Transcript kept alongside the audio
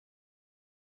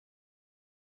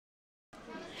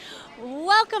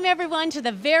Welcome everyone to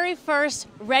the very first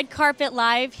Red Carpet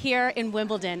Live here in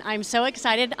Wimbledon. I'm so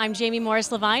excited. I'm Jamie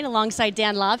Morris-Levine alongside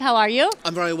Dan Love. How are you?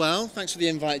 I'm very well. Thanks for the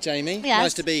invite, Jamie. Yes.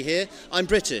 Nice to be here. I'm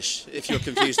British, if you're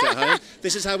confused at home.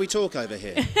 This is how we talk over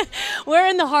here. We're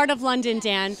in the heart of London,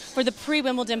 Dan, for the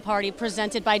Pre-Wimbledon Party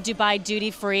presented by Dubai Duty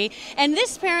Free. And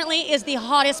this apparently is the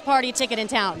hottest party ticket in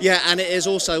town. Yeah, and it is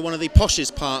also one of the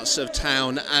poshest parts of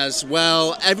town as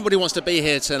well. Everybody wants to be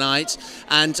here tonight,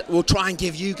 and we'll try and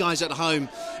give you guys at home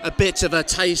a bit of a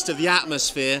taste of the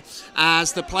atmosphere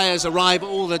as the players arrive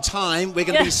all the time. We're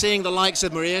going to be seeing the likes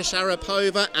of Maria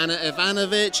Sharapova, Anna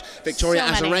Ivanovic, Victoria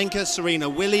Azarenka, Serena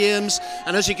Williams,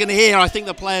 and as you can hear, I think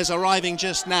the players are arriving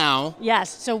just now. Yes,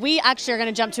 so we actually are going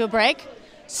to jump to a break.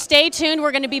 Stay tuned,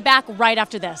 we're going to be back right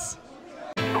after this.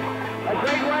 A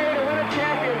great way to win a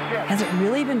championship. Has it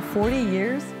really been 40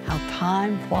 years? How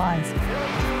time flies.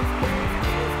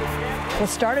 What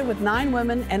started with 9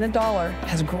 women and $1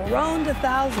 has grown to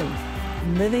thousands,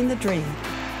 living the dream,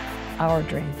 our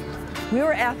dream. We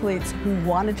were athletes who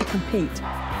wanted to compete,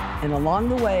 and along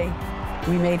the way,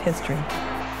 we made history.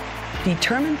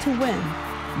 Determined to win,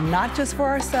 not just for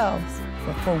ourselves,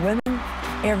 but for women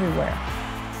everywhere.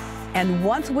 And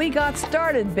once we got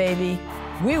started, baby,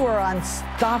 we were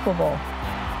unstoppable.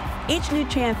 Each new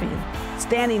champion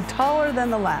standing taller than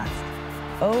the last.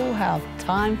 Oh, how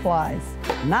time flies.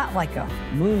 Not like a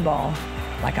moonball,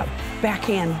 like a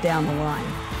backhand down the line.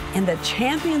 And the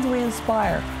champions we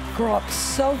inspire grow up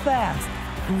so fast,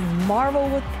 and we marvel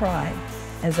with pride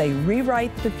as they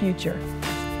rewrite the future.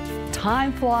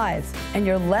 Time flies, and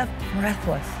you're left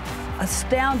breathless,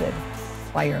 astounded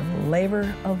by your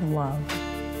labor of love.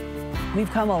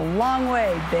 We've come a long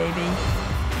way, baby.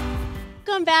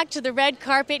 Welcome back to the red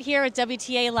carpet here at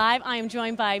WTA Live. I am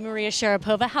joined by Maria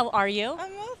Sharapova. How are you?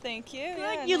 I'm well, thank you. Good.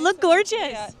 Yeah, You nice look to meet gorgeous. you.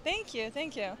 Yeah, thank you,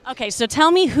 thank you. Okay, so tell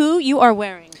me who you are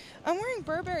wearing. I'm wearing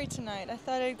Burberry tonight. I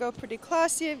thought I'd go pretty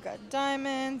classy. I've got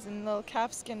diamonds and little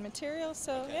calfskin material,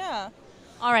 so yeah.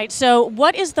 All right, so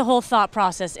what is the whole thought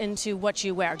process into what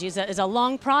you wear? Is it a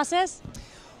long process?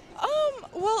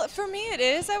 Well, for me it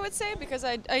is, I would say, because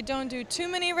I don't do too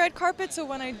many red carpets, so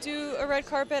when I do a red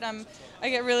carpet, I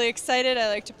get really excited. I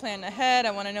like to plan ahead.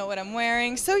 I want to know what I'm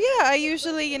wearing. So yeah, I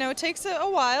usually, it takes a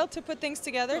while to put things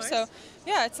together, so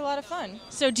yeah, it's a lot of fun.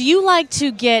 So do you like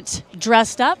to get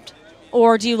dressed up,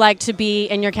 or do you like to be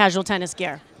in your casual tennis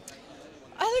gear?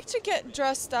 I like to get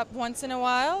dressed up once in a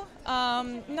while,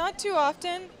 not too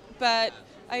often, but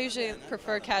I usually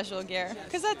prefer casual gear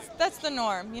because that's the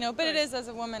norm, But it is, as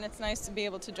a woman, it's nice to be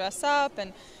able to dress up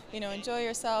and enjoy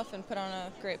yourself and put on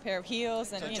a great pair of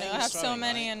heels. And I have so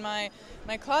many in my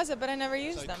closet, but I never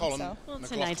use them. So well,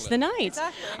 tonight's the night.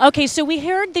 Exactly. Okay, so we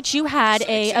heard that you had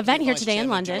an event here today in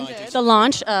London, the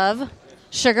launch of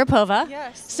Sharapova.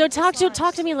 Yes. So talk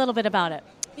to me a little bit about it.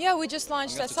 Yeah, we just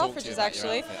launched at Selfridges,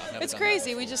 actually. It's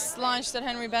crazy. We just launched at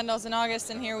Henry Bendel's in August,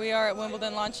 and here we are at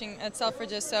Wimbledon launching at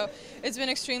Selfridges. So it's been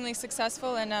extremely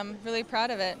successful, and I'm really proud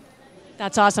of it.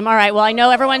 That's awesome. All right, well, I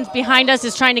know everyone behind us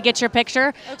is trying to get your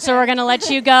picture, so we're going to let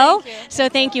you go. Thank you. So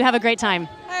thank you. Have a great time.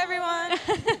 Hi,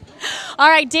 everyone. All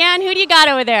right, Dan, who do you got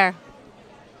over there?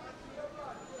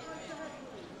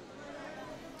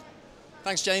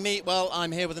 Thanks, Jamie. Well,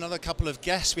 I'm here with another couple of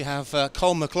guests. We have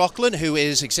Colm McLaughlin, who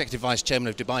is Executive Vice Chairman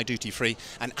of Dubai Duty Free,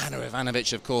 and Anna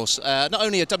Ivanovic, of course, not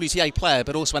only a WTA player,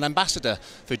 but also an ambassador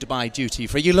for Dubai Duty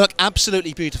Free. You look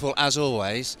absolutely beautiful, as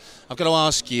always. I've got to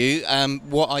ask you,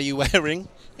 what are you wearing?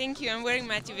 Thank you. I'm wearing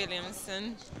Matthew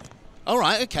Williamson. All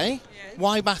right, okay. Yes.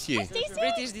 Why Matthew? He's a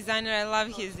British designer. I love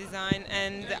his design,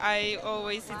 and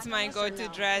it's my go-to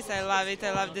dress. I love it.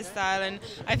 I love the style, and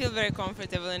I feel very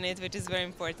comfortable in it, which is very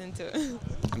important too.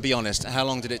 And be honest, how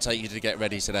long did it take you to get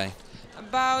ready today?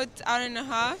 About an hour and a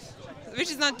half,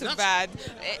 which is not too bad.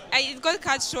 It got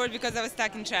cut short because I was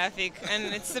stuck in traffic,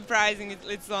 and it's surprising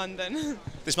it's London.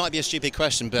 This might be a stupid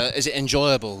question, but is it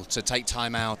enjoyable to take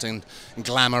time out and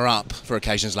glamour up for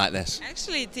occasions like this?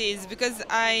 Actually, it is, because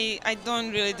I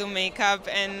don't really do makeup,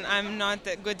 and I'm not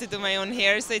good to do my own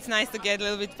hair, so it's nice to get a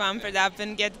little bit pampered up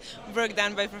and get work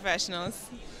done by professionals.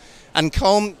 And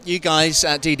Colm, you guys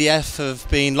at DDF have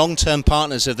been long-term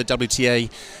partners of the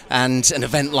WTA, and an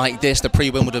event like this, the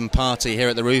Pre-Wimbledon Party here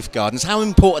at the Roof Gardens. How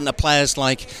important are players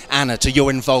like Anna to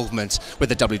your involvement with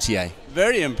the WTA?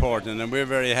 Very important, and we're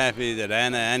very happy that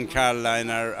Anna and Caroline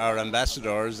are our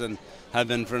ambassadors and have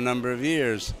been for a number of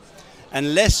years.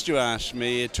 And lest you ask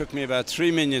me, it took me about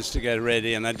 3 minutes to get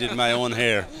ready, and I did my own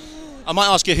hair. I might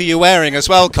ask you who you're wearing as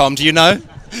well, Colm, do you know?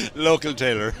 Local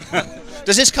tailor.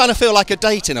 Does this kind of feel like a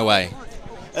date in a way?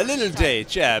 A little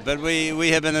date, yeah, but we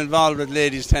have been involved with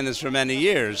ladies tennis for many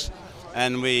years.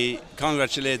 And we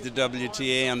congratulate the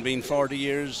WTA on being 40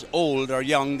 years old or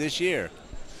young this year.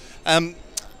 And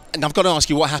I've got to ask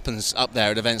you, what happens up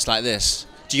there at events like this?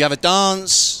 Do you have a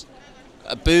dance,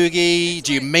 a boogie?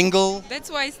 Do you mingle? That's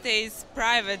why it stays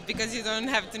private, because you don't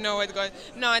have to know what goes.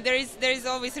 No, there is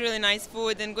always really nice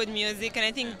food and good music, and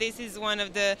I think this is one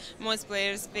of the most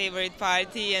players' favorite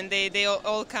party, and they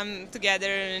all come together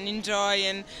and enjoy,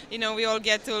 and you know, we all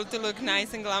get to look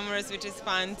nice and glamorous, which is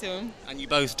fun too. And you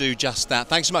both do just that.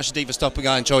 Thanks so much indeed for stopping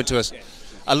by and joining to us.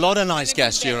 A lot of nice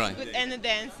guests, you're right. And the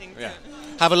dancing too. Yeah.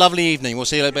 Have a lovely evening. We'll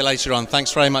see you a little bit later on.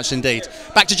 Thanks very much indeed.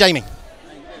 Back to Jamie.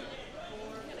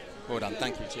 Well done.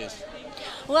 Thank you. Cheers.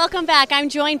 Welcome back. I'm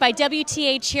joined by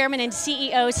WTA Chairman and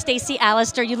CEO Stacey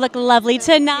Alister. You look lovely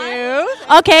tonight.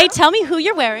 Okay, tell me who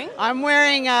you're wearing. I'm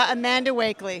wearing Amanda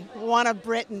Wakely, one of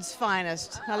Britain's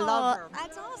finest. I love her.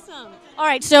 That's awesome. All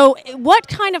right, so what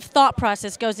kind of thought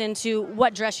process goes into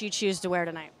what dress you choose to wear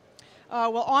tonight?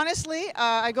 Well, honestly,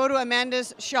 I go to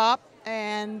Amanda's shop,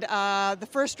 and the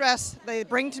first dress they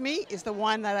bring to me is the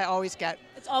one that I always get.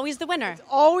 It's always the winner. It's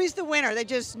always the winner. They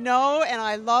just know, and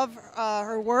I love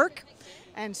her work,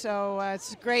 and so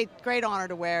it's a great honor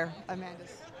to wear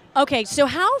Amanda's. Okay, so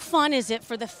how fun is it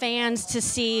for the fans to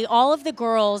see all of the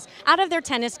girls out of their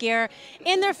tennis gear,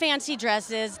 in their fancy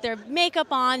dresses, their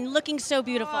makeup on, looking so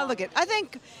beautiful? I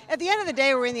think at the end of the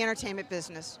day, we're in the entertainment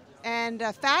business, and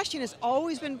fashion has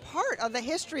always been part of the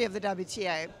history of the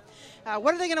WTA.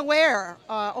 What are they going to wear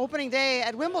opening day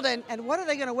at Wimbledon, and what are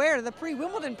they going to wear to the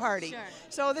pre-Wimbledon party? Sure.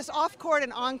 So this off-court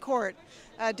and on-court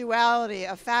duality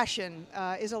of fashion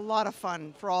is a lot of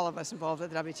fun for all of us involved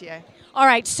at the WTA. All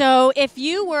right, so if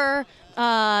you were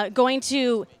going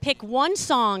to pick one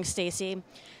song, Stacey,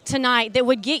 tonight that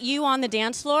would get you on the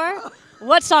dance floor,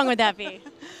 what song would that be?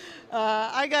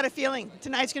 I got a feeling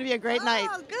tonight's going to be a great night.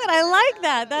 Oh, good. I like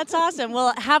that. That's awesome.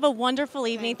 Well, have a wonderful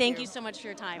evening. Thank you so much for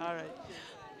your time. All right.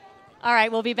 All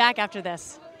right, we'll be back after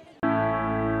this.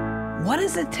 What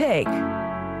does it take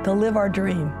to live our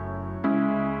dream?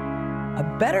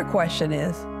 A better question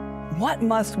is, what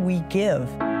must we give?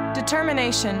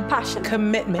 Determination, passion,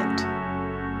 commitment.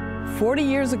 40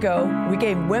 years ago, we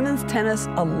gave women's tennis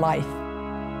a life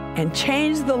and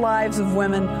changed the lives of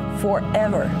women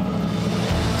forever.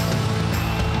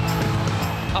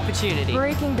 Opportunity.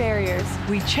 Breaking barriers.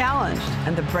 We challenged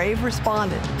and the brave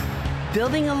responded,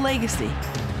 building a legacy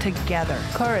together.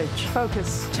 Courage.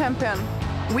 Focus. Champion.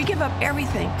 We give up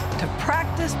everything to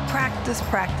practice, practice,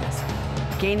 practice,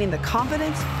 gaining the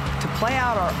confidence to play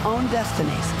out our own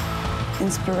destinies.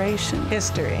 Inspiration.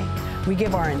 History. We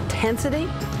give our intensity,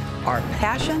 our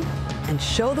passion, and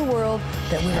show the world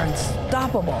that we are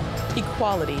unstoppable.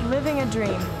 Equality. Living a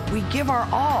dream. We give our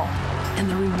all, and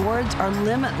the rewards are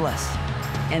limitless.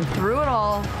 And through it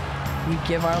all, we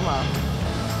give our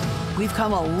love. We've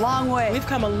come a long way. We've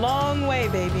come a long way,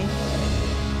 baby.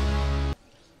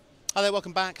 Hi there,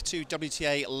 welcome back to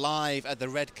WTA Live at the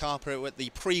red carpet at the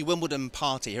pre-Wimbledon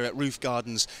party here at Roof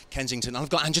Gardens, Kensington. I've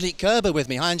got Angelique Kerber with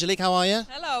me. Hi Angelique, how are you?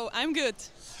 Hello, I'm good.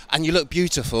 And you look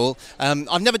beautiful.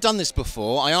 I've never done this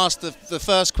before. I asked the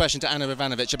first question to Anna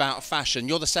Ivanovic about fashion.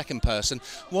 You're the second person.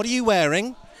 What are you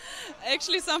wearing?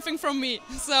 Actually something from me,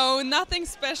 so nothing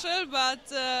special, but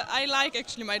I like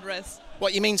actually my dress.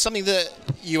 What, you mean something that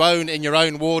you own in your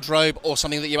own wardrobe or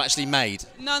something that you actually made?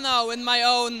 No, in my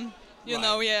own, you Right.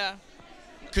 know, yeah.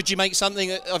 Could you make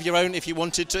something of your own if you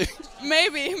wanted to?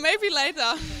 Maybe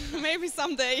later, maybe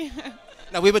someday.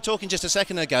 Now, we were talking just a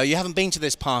second ago. You haven't been to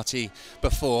this party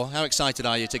before. How excited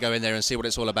are you to go in there and see what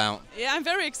it's all about? Yeah, I'm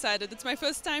very excited. It's my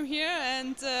first time here,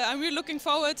 and I'm really looking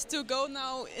forward to go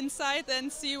now inside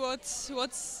and see what's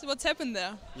happened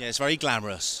there. Yeah, it's very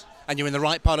glamorous. And you're in the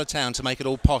right part of town to make it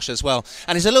all posh as well.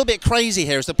 And it's a little bit crazy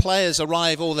here as the players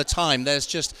arrive all the time. There's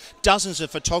just dozens of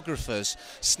photographers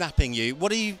snapping you.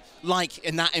 What are you like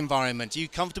in that environment? Are you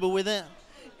comfortable with it?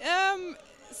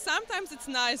 Sometimes it's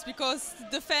nice because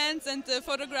the fans and the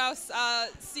photographs are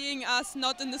seeing us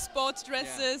not in the sports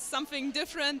dresses, something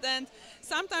different, and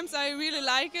sometimes I really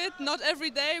like it. Not every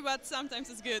day, but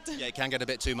sometimes it's good. Yeah, it can get a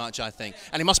bit too much, I think.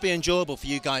 And it must be enjoyable for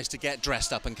you guys to get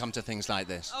dressed up and come to things like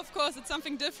this. Of course, it's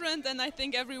something different, and I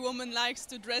think every woman likes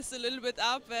to dress a little bit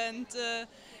up, and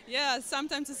yeah,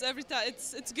 sometimes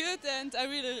it's good, and I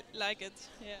really like it.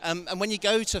 Yeah. And when you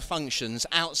go to functions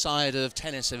outside of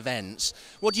tennis events,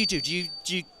 what do you do? Do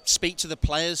you speak to the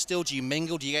players still? Do you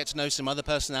mingle? Do you get to know some other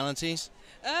personalities?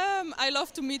 I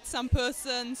love to meet some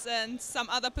persons and some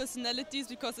other personalities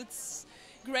because it's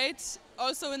great.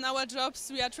 Also in our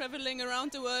jobs, we are traveling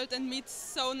around the world and meet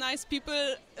so nice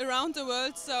people around the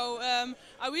world. So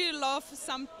I really love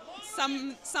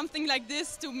something like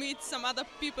this, to meet some other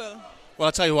people. Well,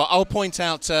 I'll tell you what, I'll point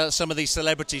out some of these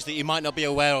celebrities that you might not be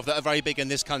aware of that are very big in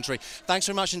this country. Thanks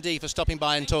very much indeed for stopping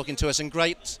by and talking to us, and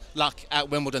great luck at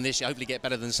Wimbledon this year. Hopefully get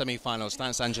better than the semi-finals.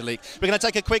 Thanks, Angelique. We're going to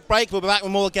take a quick break. We'll be back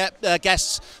with more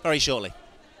guests very shortly.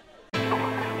 A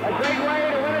great way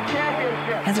to win a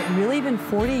championship. Has it really been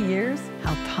 40 years?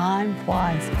 How time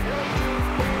flies.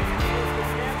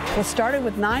 What started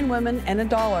with 9 women and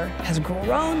 $1 has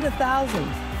grown to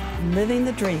thousands, living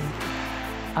the dream,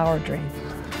 our dream.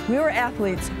 We were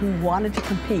athletes who wanted to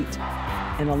compete,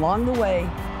 and along the way,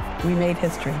 we made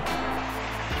history.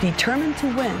 Determined to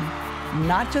win,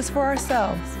 not just for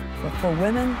ourselves, but for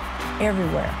women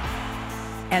everywhere.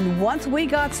 And once we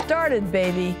got started,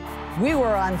 baby, we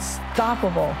were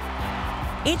unstoppable.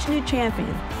 Each new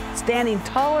champion standing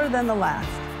taller than the last.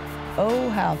 Oh,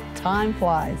 how time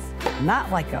flies.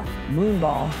 Not like a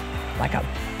moonball, like a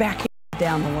backhand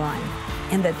down the line.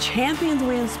 And the champions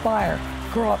we inspire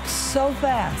grow up so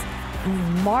fast, and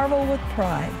we marvel with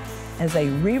pride as they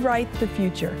rewrite the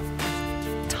future.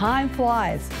 Time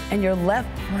flies, and you're left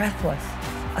breathless,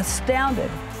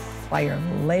 astounded by your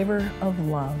labor of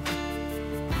love.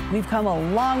 We've come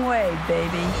a long way,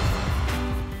 baby.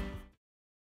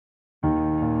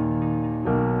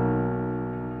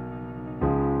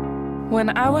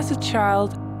 When I was a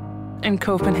child in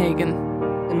Copenhagen,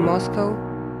 in Moscow,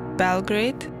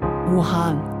 Belgrade,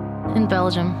 Wuhan, in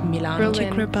Belgium, Milan, Berlin,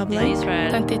 Czech Republic,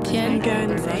 Israel, Saint-Étienne,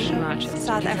 Guernsey,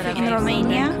 South Africa, in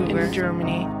Romania, Vancouver, in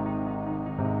Germany.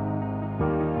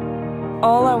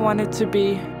 All I wanted to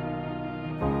be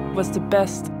was the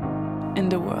best in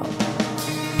the world.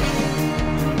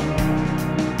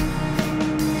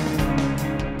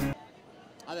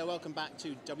 Hi there, welcome back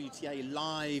to WTA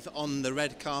Live on the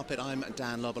red carpet. I'm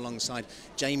Dan Lobb alongside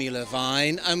Jamie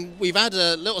Levine. We've had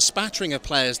a little spattering of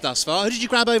players thus far. Who did you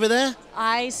grab over there?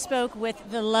 I spoke with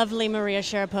the lovely Maria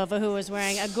Sharapova, who was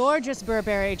wearing a gorgeous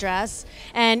Burberry dress,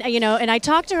 and and I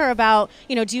talked to her about,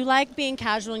 do you like being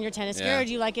casual in your tennis gear, or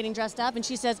do you like getting dressed up? And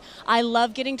she says, I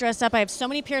love getting dressed up. I have so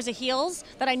many pairs of heels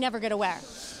that I never get to wear.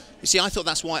 You see, I thought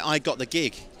that's why I got the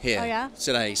gig here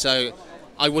today. So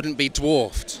I wouldn't be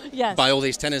dwarfed by all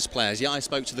these tennis players. Yeah, I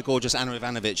spoke to the gorgeous Anna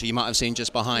Ivanovic, who you might have seen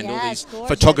just behind. All these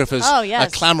photographers are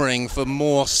clamouring for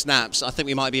more snaps. I think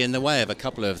we might be in the way of a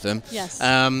couple of them. Yes.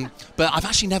 But I've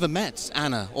actually never met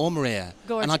Anna or Maria.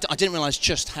 Gorgeous. And I didn't realise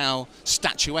just how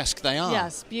statuesque they are.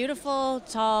 Yes, beautiful,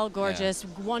 tall, gorgeous,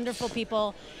 wonderful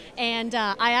people. And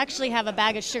I actually have a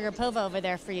bag of Sharapova over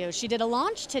there for you. She did a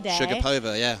launch today.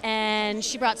 Sharapova, yeah. And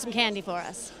she brought some candy for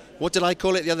us. What did I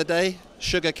call it the other day?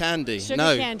 Sugar candy.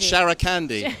 Candy. Shara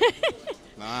candy. You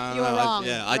were wrong.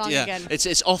 Wrong again.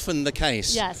 It's often the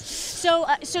case. Yes. So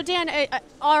Dan,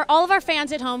 all of our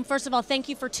fans at home, first of all, thank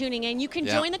you for tuning in. You can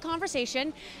join the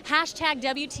conversation. Hashtag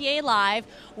WTA Live.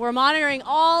 We're monitoring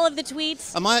all of the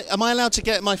tweets. Am I allowed to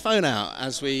get my phone out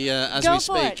as we speak? Go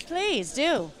for it, please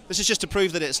do. This is just to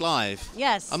prove that it's live.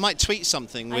 Yes. I might tweet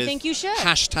something with I think you should.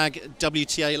 Hashtag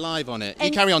WTA Live on it.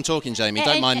 You carry on talking, Jamie.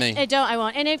 Don't mind me. I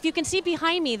won't. And if you can see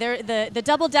behind me, the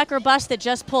double-decker bus that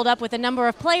just pulled up with a number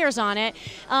of players on it.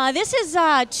 This is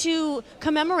to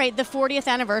commemorate the 40th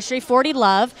anniversary, 40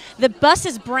 Love. The bus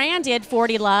is branded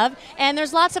 40 Love, and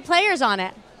there's lots of players on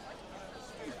it.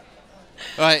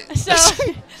 All right. So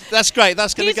that's great.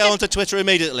 That's going to go onto Twitter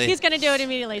immediately. He's going to do it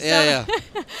immediately. Yeah.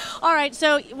 All right.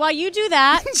 So while you do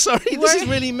that, sorry, this is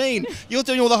really mean. You're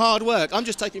doing all the hard work. I'm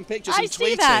just taking pictures and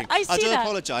tweeting. I do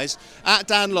apologise. At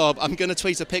Dan Lobb, I'm going to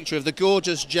tweet a picture of the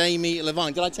gorgeous Jamie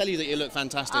Levine. Did I tell you that you look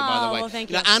fantastic? By the way, well, thank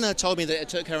you. Anna told me that it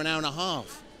took her an hour and a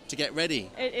half to get ready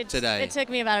today. It took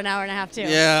me about an hour and a half too.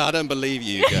 Yeah, I don't believe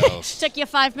you, girls. Took you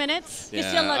 5 minutes. Yeah, you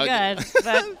still look good,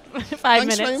 but 5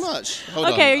 minutes. Thanks very much. Hold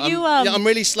on. I'm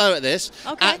really slow at this.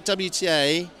 Okay. At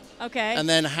WTA. Okay. And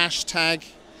then hashtag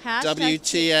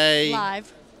WTA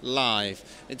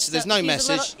Live. There's no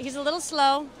message. He's a little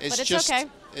slow, but it's okay.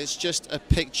 It's just a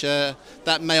picture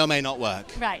that may or may not work.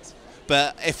 Right.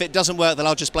 But if it doesn't work, then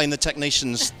I'll just blame the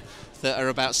technicians that are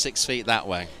about 6 feet that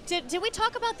way. Did we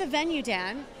talk about the venue,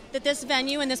 Dan? That this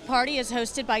venue and this party is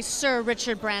hosted by Sir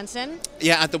Richard Branson.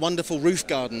 Yeah, at the wonderful Roof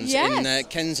Gardens in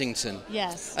Kensington.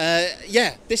 Yes.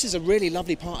 Yeah, this is a really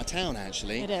lovely part of town,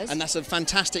 actually. It is. And that's a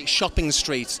fantastic shopping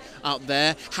street up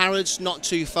there. Harrods not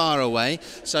too far away.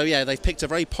 So, yeah, they've picked a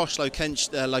very posh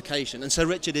location. And Sir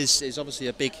Richard is obviously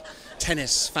a big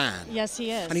tennis fan. Yes,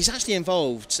 he is. And he's actually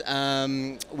involved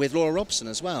with Laura Robson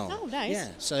as well. Oh, nice. Yeah,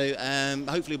 so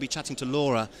hopefully we'll be chatting to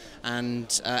Laura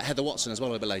and Heather Watson as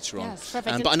well a little bit later on. Yes,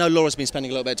 perfect. But I know Laura's been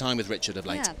spending a little bit of time with Richard of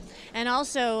late. Yeah. And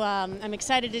also, I'm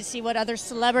excited to see what other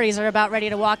celebrities are about ready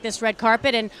to walk this red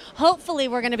carpet, and hopefully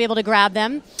we're going to be able to grab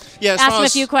them. Yeah, ask them a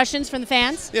few questions from the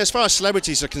fans. Yeah, as far as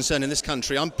celebrities are concerned in this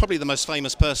country, I'm probably the most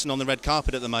famous person on the red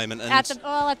carpet at the moment. And,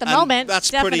 at the moment, that's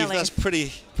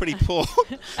definitely. pretty poor.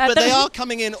 But they are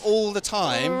coming in all the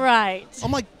time. Right. Oh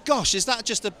my gosh, is that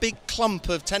just a big clump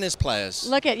of tennis players?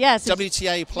 Look at, yes.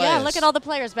 WTA players. Yeah, look at all the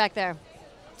players back there.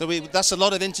 That's a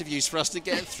lot of interviews for us to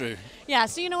get through. Yeah,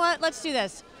 so you know what? Let's do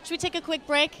this. Should we take a quick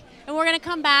break? And we're going to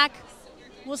come back.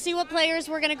 We'll see what players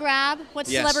we're going to grab, what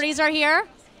celebrities are here,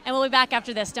 and we'll be back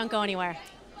after this. Don't go anywhere.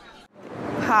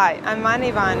 Hi, I'm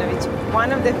Ivanovic.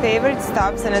 One of the favorite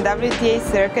stops on a WTA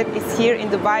circuit is here in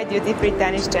Dubai Duty Free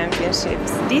Tennis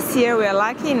Championships. This year we are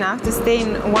lucky enough to stay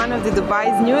in one of the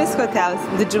Dubai's newest hotels,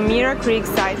 the Jumeirah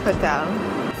Creekside Hotel.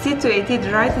 Situated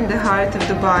right in the heart of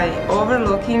Dubai,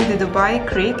 overlooking the Dubai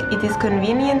Creek, it is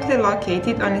conveniently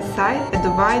located on a site at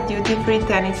Dubai Duty Free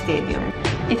Tennis Stadium.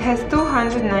 It has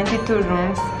 292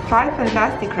 rooms, 5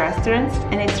 fantastic restaurants,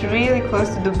 and it's really close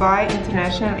to Dubai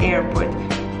International Airport.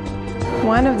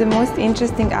 One of the most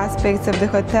interesting aspects of the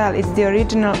hotel is the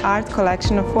original art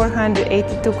collection of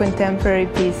 482 contemporary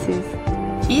pieces.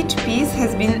 Each piece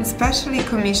has been specially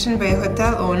commissioned by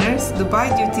hotel owners, Dubai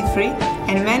Duty Free,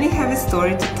 and many have a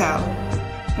story to tell.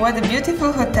 What a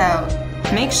beautiful hotel!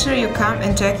 Make sure you come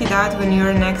and check it out when you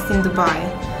are next in Dubai.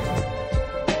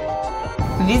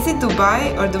 Visit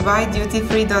Dubai or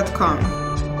DubaiDutyFree.com.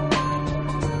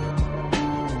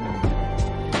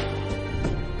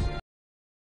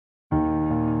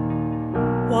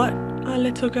 What are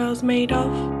little girls made of?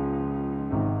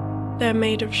 They're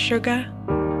made of sugar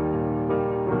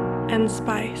and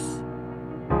spice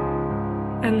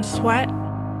and sweat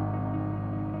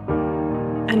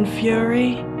and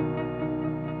fury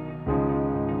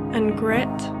and grit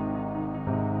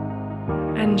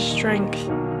and strength.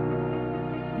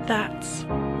 That's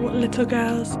what little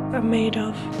girls are made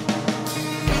of.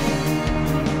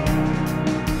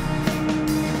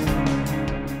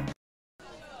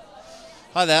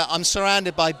 Hi there, I'm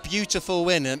surrounded by beautiful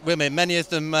women, many of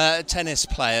them tennis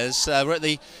players. We're at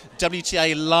the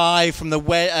WTA live from the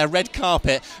red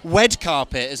carpet. Red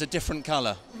carpet is a different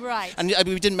colour. Right. And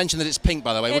we didn't mention that it's pink,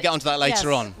 by the way. We'll get onto that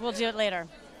later on. We'll do it later.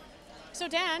 So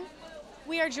Dan,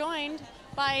 we are joined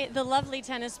by the lovely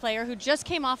tennis player who just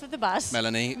came off of the bus.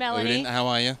 Melanie. Melanie. Oudin, how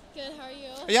are you? Good, how are you?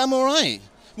 Yeah, I'm all right.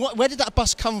 Where did that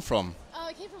bus come from? Oh,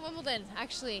 it came from Wimbledon,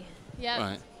 actually. Yeah.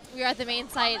 Right. We were at the main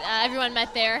site. Everyone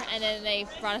met there, and then they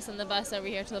brought us on the bus over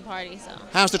here to the party. So.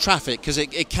 How's the traffic? Because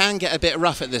it can get a bit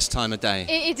rough at this time of day.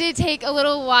 It did take a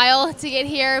little while to get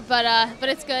here, but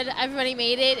it's good. Everybody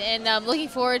made it, and I'm looking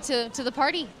forward to the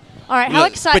party. All right, how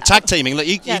excited? We're tag teaming. Look,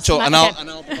 you talk, and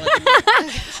I'll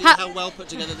see how well put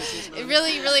together this is.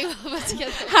 Really, really well put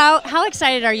together. How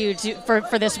excited are you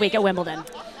for this week at Wimbledon?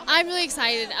 I'm really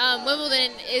excited.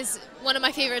 Wimbledon is one of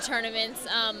my favorite tournaments,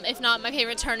 if not my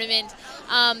favorite tournament.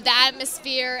 The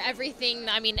atmosphere, everything,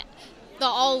 I mean, the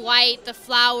all white, the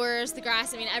flowers, the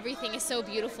grass, I mean, everything is so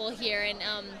beautiful here, and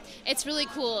it's really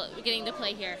cool getting to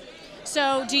play here.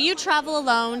 So do you travel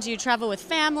alone? Do you travel with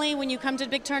family when you come to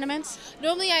big tournaments?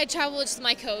 Normally I travel with just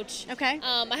my coach. Okay.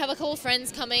 I have a couple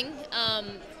friends coming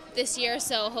this year,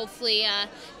 so hopefully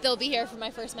they'll be here for my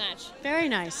first match. Very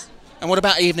nice. And what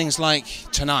about evenings like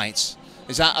tonight?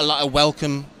 Is that a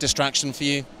welcome distraction for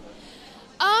you?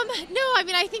 No, I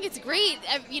mean, I think it's great.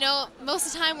 You know, most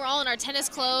of the time we're all in our tennis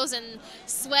clothes and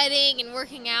sweating and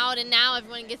working out, and now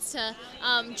everyone gets to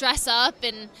dress up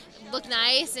and look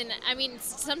nice. And I mean,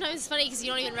 sometimes it's funny because you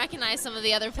don't even recognize some of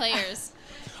the other players.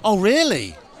 Oh,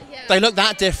 really? Yeah. They look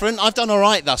that different? I've done all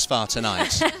right thus far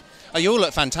tonight. Oh, you all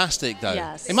look fantastic, though.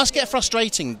 Yes. It must get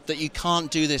frustrating that you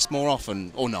can't do this more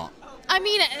often, or not? I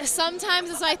mean, sometimes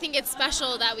that's why I think it's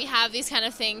special that we have these kind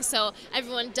of things, so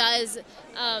everyone does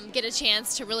get a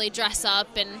chance to really dress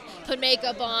up and put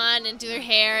makeup on and do their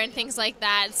hair and things like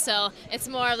that. So it's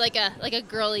more of like a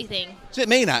girly thing. It's a bit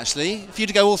mean, actually, for you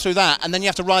to go all through that and then you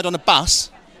have to ride on a bus.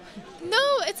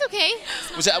 No, it's okay.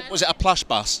 Was it a plush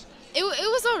bus? It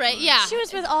was all right, yeah. She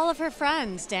was with all of her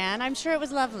friends, Dan. I'm sure it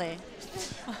was lovely.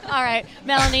 All right,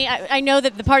 Melanie, I know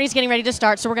that the party's getting ready to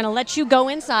start, so we're going to let you go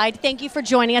inside. Thank you for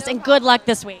joining us, and good luck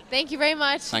this week. Thank you very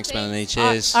much. Thanks. Melanie.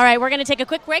 Cheers. All right, we're going to take a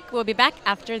quick break. We'll be back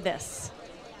after this.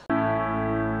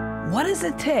 What does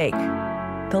it take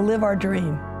to live our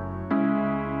dream?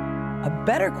 A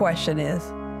better question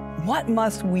is, what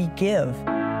must we give?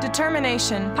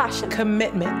 Determination, passion,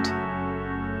 commitment.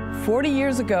 40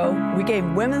 years ago, we gave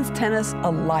women's tennis a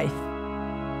life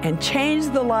and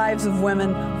changed the lives of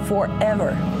women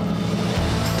forever.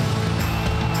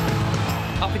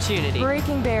 Opportunity.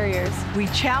 Breaking barriers. We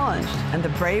challenged and the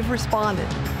brave responded.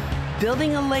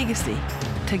 Building a legacy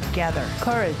together.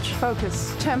 Courage.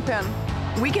 Focus. Champion.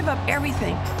 We give up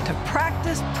everything to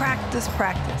practice, practice,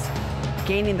 practice,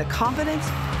 gaining the confidence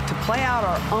to play out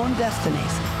our own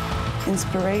destinies.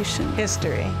 Inspiration.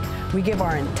 History. We give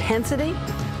our intensity,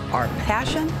 our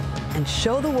passion, and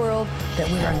show the world that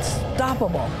we are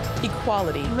unstoppable.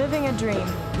 Equality. Living a dream.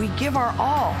 We give our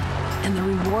all, and the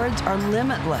rewards are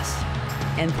limitless.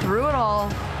 And through it all,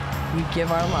 we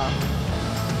give our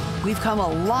love. We've come a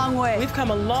long way. We've come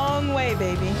a long way,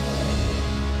 baby.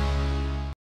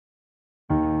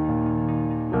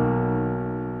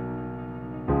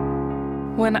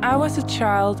 When I was a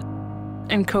child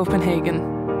in Copenhagen,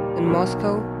 In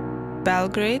Moscow,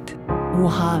 Belgrade,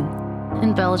 Wuhan,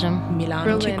 In Belgium. Milan,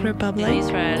 Berlin, Czech Republic,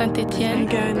 Israel.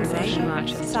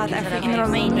 Saint-Étienne, South Africa, in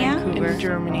Romania, Vancouver. in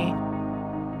Germany.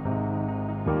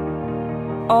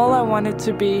 All I wanted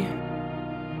to be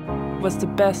was the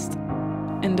best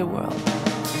in the world.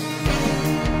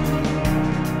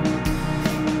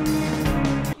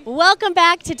 Welcome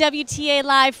back to WTA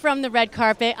Live from the red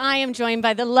carpet. I am joined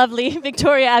by the lovely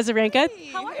Victoria Azarenka.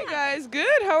 How are you guys?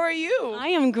 Good. How are you? I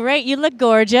am great. You look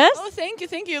gorgeous. Oh, thank you.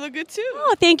 Thank you. You look good too.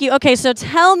 Oh, thank you. Okay, so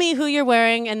tell me who you're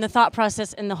wearing and the thought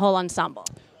process in the whole ensemble.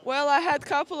 Well, I had a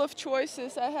couple of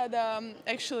choices. I had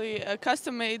actually a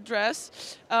custom-made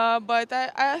dress, but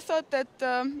I thought that,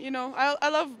 you know, I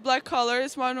love black color.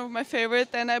 It's one of my favorite,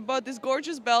 and I bought this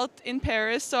gorgeous belt in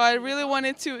Paris, so I really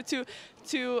wanted to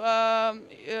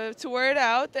wear it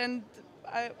out, and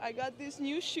I got these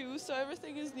new shoes, so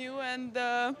everything is new, and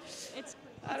it's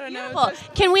I don't beautiful. know.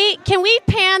 Can we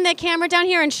pan the camera down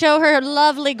here and show her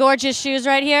lovely, gorgeous shoes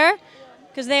right here?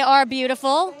 Because they are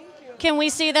beautiful. Can we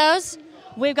see those?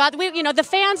 You know, the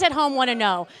fans at home want to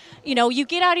know. You know, you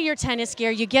get out of your tennis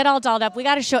gear, you get all dolled up. We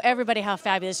got to show everybody how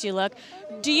fabulous you look.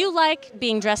 Do you like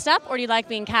being dressed up, or do you like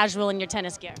being casual in your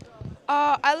tennis gear?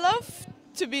 I love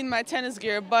to be in my tennis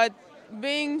gear, but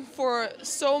being for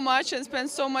so much and spend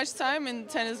so much time in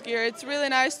tennis gear, it's really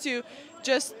nice to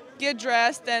just get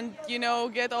dressed and, you know,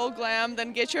 get all glammed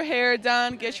and get your hair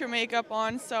done, get your makeup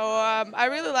on. So I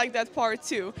really like that part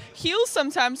too. Heels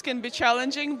sometimes can be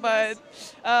challenging, but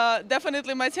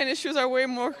definitely my tennis shoes are way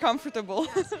more comfortable.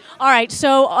 All right,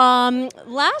 so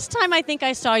last time I think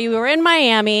I saw you, we were in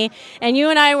Miami, and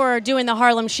you and I were doing the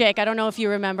Harlem Shake. I don't know if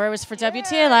you remember. It was for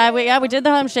WTA Live. We did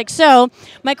the Harlem Shake. So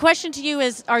my question to you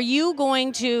is, are you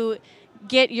going to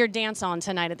get your dance on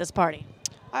tonight at this party?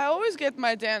 I always get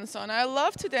my dance on. I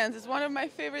love to dance. It's one of my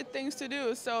favorite things to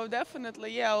do. So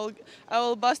definitely, yeah, I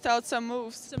will bust out some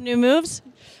moves. Some new moves?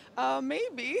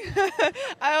 Maybe.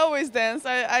 I always dance.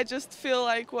 I just feel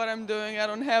like what I'm doing. I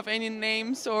don't have any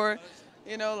names or,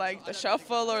 you know, like the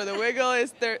shuffle or the wiggle.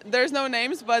 There's no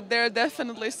names, but there are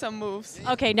definitely some moves.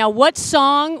 Okay, now what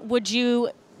song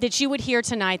that you would hear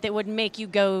tonight that would make you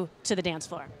go to the dance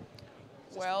floor?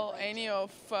 Well, any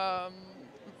of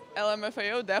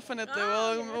LMFAO definitely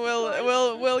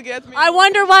will get me. I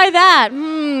wonder why that.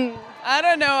 I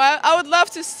don't know. I would love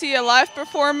to see a live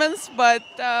performance, but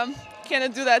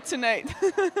cannot do that tonight.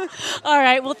 All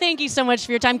right. Well, thank you so much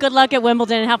for your time. Good luck at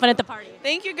Wimbledon and have fun at the party.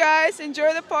 Thank you, guys.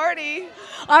 Enjoy the party.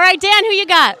 All right, Dan, who you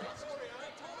got?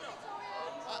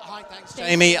 Hi, thanks,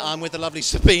 Jamie. I'm with the lovely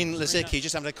Sabine Lisicki,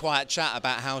 just having a quiet chat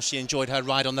about how she enjoyed her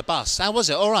ride on the bus. How was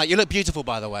it? All right. You look beautiful,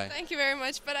 by the way. Thank you very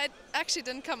much, but I actually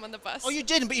didn't come on the bus. Oh, you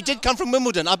didn't, but you did come from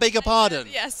Wimbledon. I beg your pardon.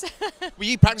 Yes. Were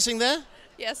you practicing there?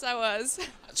 Yes, I was.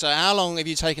 So how long have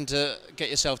you taken to get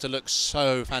yourself to look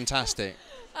so fantastic?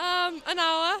 An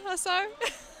hour or so.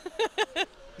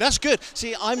 That's good.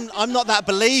 See, I'm not that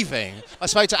believing. I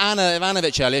spoke to Anna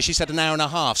Ivanovic earlier. She said an hour and a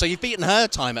half. So you've beaten her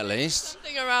time at least.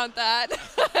 Something around that.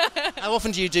 How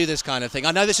often do you do this kind of thing?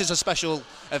 I know this is a special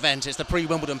event. It's the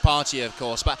Pre-Wimbledon Party, of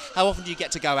course. But how often do you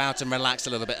get to go out and relax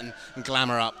a little bit and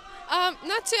glamour up?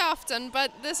 Not too often,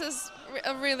 but this is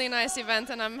a really nice event,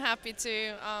 and I'm happy to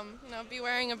you know, be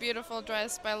wearing a beautiful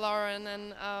dress by Lauren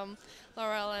and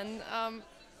Laurel, and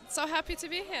so happy to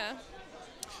be here.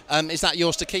 Is that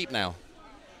yours to keep now?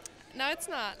 No, it's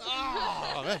not.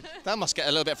 Oh, that must get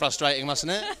a little bit frustrating, mustn't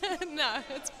it? No.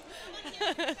 It's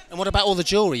and what about all the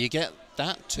jewellery? You get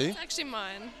that too? It's actually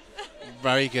mine.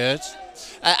 Very good.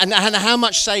 And how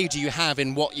much say do you have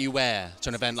in what you wear to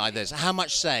an event like this? How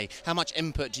much say? How much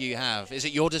input do you have? Is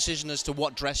it your decision as to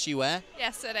what dress you wear?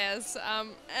 Yes, it is.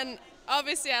 And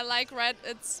obviously I like red.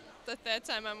 It's the third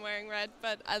time I'm wearing red,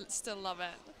 but I still love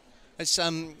it. It's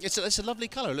a lovely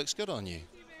colour. It looks good on you.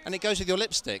 And it goes with your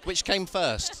lipstick. Which came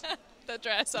first? The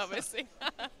dress, obviously.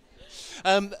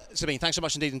 Sabine, thanks so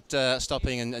much indeed for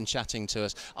stopping and chatting to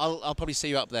us. I'll probably see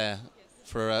you up there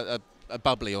for a a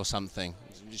bubbly or something.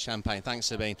 Champagne. Thanks,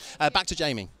 Sabine. Back to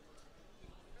Jamie.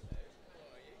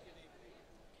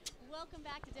 Welcome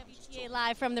back to WTA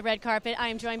Live from the red carpet. I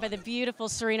am joined by the beautiful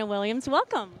Serena Williams.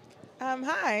 Welcome.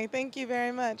 Hi, thank you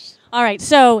very much. All right,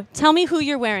 so tell me who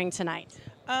you're wearing tonight.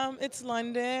 It's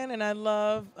London, and I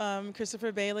love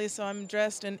Christopher Bailey, so I'm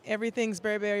dressed in everything's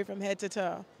Burberry from head to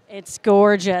toe. It's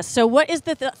gorgeous. So what is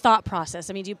the thought process?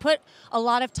 I mean, do you put a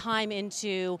lot of time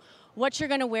into what you're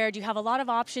going to wear? Do you have a lot of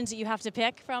options that you have to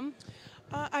pick from?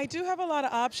 I do have a lot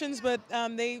of options, but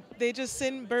they just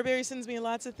Burberry sends me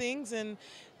lots of things, and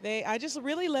I just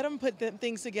really let them put the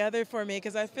things together for me,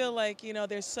 because I feel like, you know,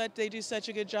 they do such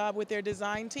a good job with their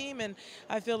design team, and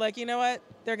I feel like, you know what,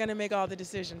 they're going to make all the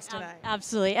decisions tonight.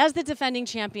 Absolutely. As the defending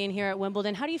champion here at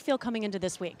Wimbledon, how do you feel coming into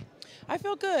this week? I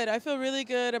feel good. I feel really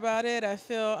good about it. I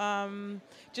feel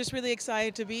just really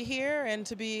excited to be here and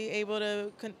to be able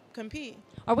to compete.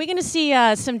 Are we going to see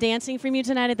some dancing from you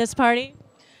tonight at this party?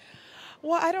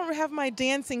 Well, I don't have my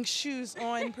dancing shoes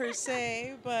on per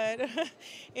se, but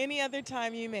any other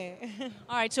time you may.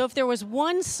 All right, so if there was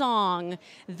one song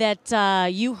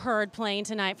that you heard playing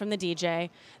tonight from the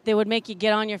DJ that would make you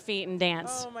get on your feet and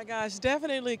dance. Oh my gosh,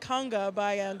 definitely Conga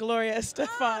by Gloria Estefan.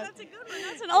 Oh, that's a good one.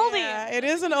 That's an oldie. Yeah, it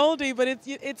is an oldie, but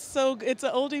it's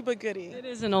an oldie but goodie. It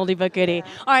is an oldie but goodie.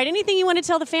 Yeah. All right, anything you want to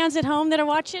tell the fans at home that are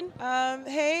watching?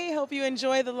 Hey, hope you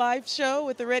enjoy the live show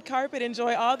with the red carpet.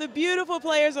 Enjoy all the beautiful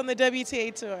players on the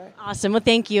WTA tour. Awesome. Well,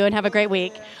 thank you and have a great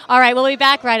week. All right, we'll be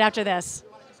back right after this.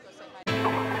 A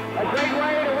great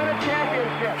way to win a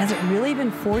championship. Has it really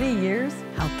been 40 years?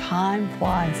 How time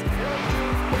flies.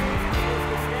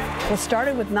 What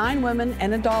started with 9 women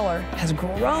and $1 has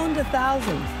grown to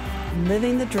thousands,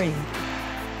 living the dream,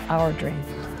 our dream.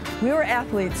 We were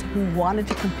athletes who wanted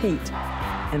to compete,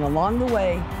 and along the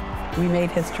way, we made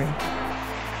history.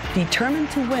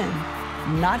 Determined to win,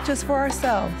 not just for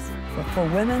ourselves, but for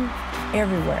women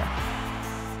everywhere.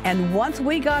 And once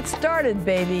we got started,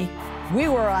 baby, we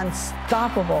were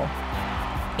unstoppable.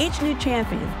 Each new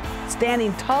champion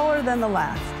standing taller than the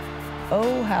last.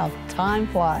 Oh, how time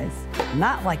flies.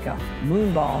 Not like a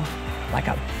moonball, like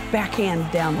a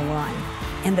backhand down the line.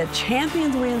 And the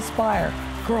champions we inspire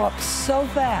grow up so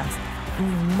fast, and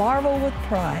we marvel with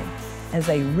pride as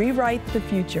they rewrite the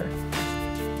future.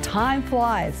 Time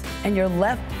flies, and you're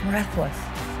left breathless,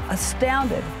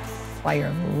 astounded by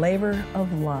your labor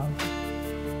of love.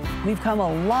 We've come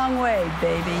a long way,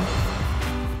 baby.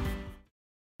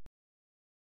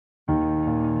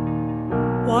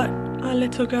 What are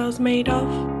little girls made of?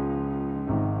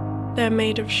 They're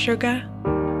made of sugar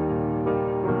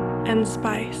and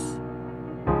spice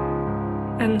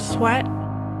and sweat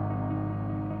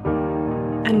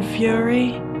and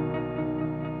fury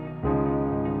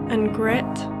and grit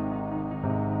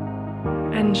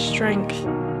and strength.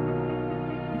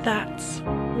 That's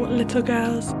what little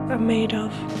girls are made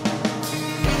of.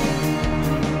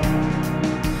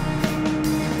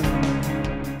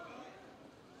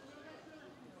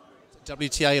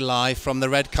 WTA Live from the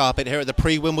red carpet here at the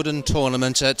pre-Wimbledon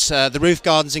tournament at the Roof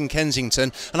Gardens in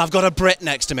Kensington, and I've got a Brit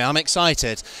next to me. I'm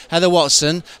excited. Heather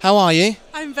Watson, how are you?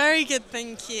 I'm very good,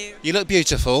 thank you. You look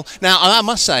beautiful. Now, I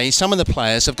must say, some of the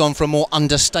players have gone for a more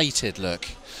understated look.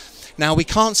 Now, we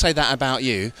can't say that about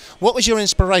you. What was your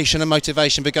inspiration and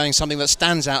motivation for going something that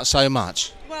stands out so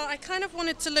much? Well, I kind of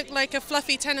wanted to look like a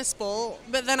fluffy tennis ball,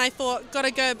 but then I thought, got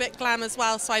to go a bit glam as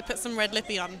well, so I put some red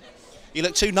lippy on. You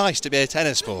look too nice to be a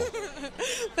tennis ball.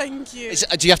 Thank you.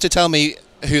 Do you have to tell me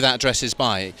who that dress is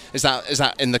by? Is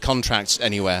that in the contracts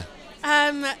anywhere?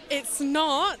 It's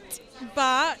not,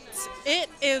 but it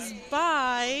is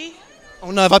by...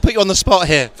 Oh no, have I put you on the spot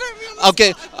here?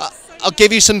 I'll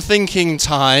give you some thinking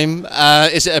time.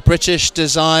 Is it a British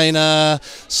designer,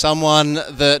 someone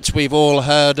that we've all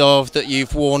heard of that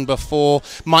you've worn before?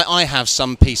 Might I have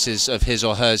some pieces of his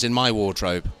or hers in my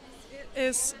wardrobe? It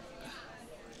is...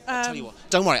 I'll tell you what,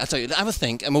 don't worry, I'll tell you, have a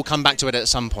think and we'll come back to it at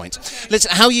some point. Okay.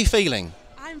 How are you feeling?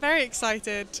 I'm very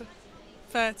excited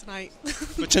for tonight.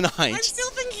 For tonight? I'm still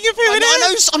thinking of who it is. I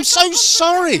know, I'm so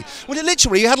sorry. Well,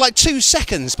 literally, you had like 2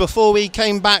 seconds before we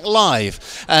came back live.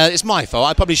 It's my fault,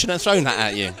 I probably shouldn't have thrown that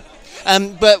at you.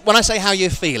 But when I say how you're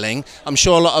feeling, I'm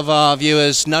sure a lot of our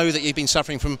viewers know that you've been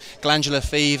suffering from glandular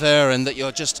fever and that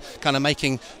you're just kind of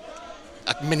making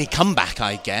a mini comeback,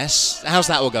 I guess. How's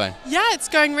that all going? Yeah, it's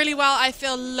going really well. I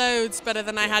feel loads better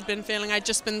than I had been feeling. I'd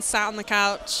just been sat on the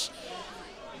couch,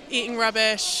 eating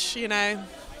rubbish, you know,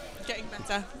 getting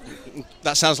better.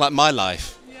 That sounds like my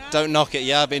life. Yeah. Don't knock it,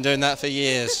 yeah, I've been doing that for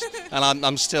years. and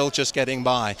I'm still just getting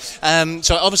by.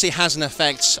 So it obviously has an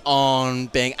effect on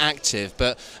being active,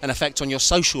 but an effect on your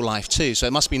social life too. So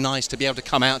it must be nice to be able to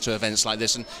come out to events like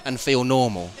this and feel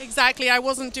normal. Exactly. I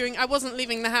wasn't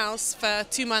leaving the house for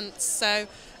 2 months, so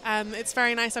it's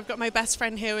very nice. I've got my best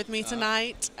friend here with me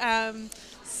tonight,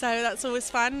 so that's always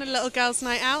fun. A little girls'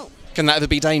 night out. Can that ever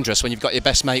be dangerous when you've got your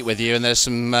best mate with you and there's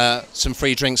some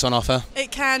free drinks on offer?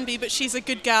 It can be, but she's a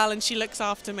good girl and she looks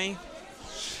after me.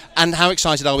 And how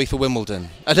excited are we for Wimbledon?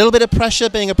 A little bit of pressure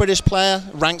being a British player,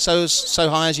 ranked so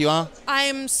high as you are? I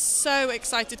am so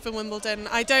excited for Wimbledon.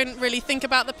 I don't really think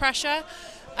about the pressure,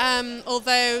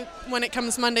 although when it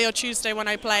comes Monday or Tuesday when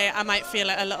I play, I might feel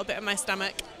it a little bit in my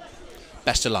stomach.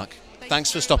 Best of luck.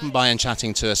 Thanks for stopping by and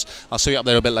chatting to us. I'll see you up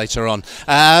there a bit later on.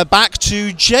 Back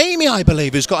to Jamie, I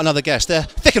believe, who's got another guest. They're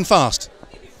thick and fast.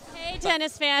 Hey,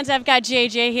 tennis fans. I've got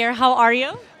JJ here. How are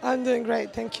you? I'm doing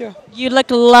great, thank you. You look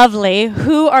lovely.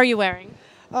 Who are you wearing?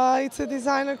 It's a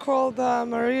designer called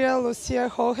Maria Lucia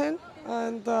Hohen,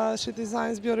 and she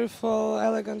designs beautiful,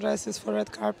 elegant dresses for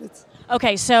red carpets.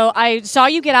 Okay, so I saw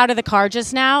you get out of the car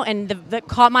just now, and that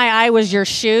caught my eye was your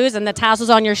shoes and the tassels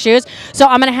on your shoes. So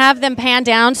I'm going to have them pan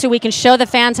down so we can show the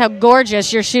fans how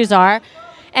gorgeous your shoes are.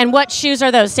 And what shoes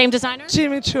are those? Same designer?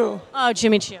 Jimmy Choo. Oh,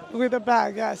 Jimmy Choo. With a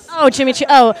bag, yes. Oh, Jimmy Choo.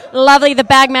 Oh, lovely. The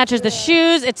bag matches the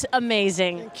shoes. It's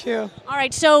amazing. Thank you. All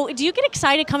right, so do you get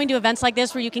excited coming to events like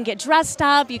this where you can get dressed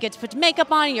up, you get to put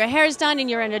makeup on, and your hair's done, and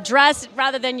you're in a dress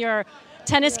rather than your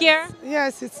tennis gear?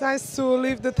 Yes, it's nice to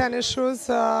leave the tennis shoes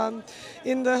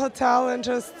in the hotel and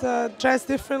just dress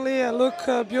differently and look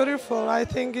beautiful. I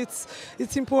think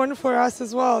it's important for us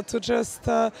as well to just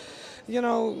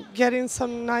get in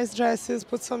some nice dresses,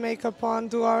 put some makeup on,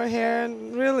 do our hair,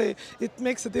 and really it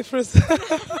makes a difference.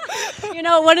 You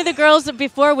know, one of the girls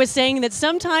before was saying that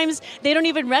sometimes they don't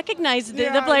even recognize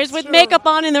the players with makeup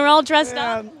on and they're all dressed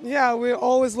up. Yeah, we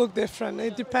always look different.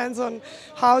 It depends on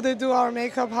how they do our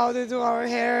makeup, how they do our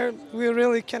hair. We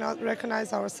really cannot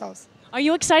recognize ourselves. Are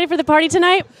you excited for the party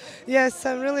tonight? Yes,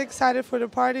 I'm really excited for the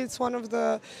party. It's one of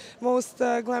the most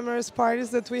glamorous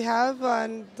parties that we have,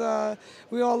 and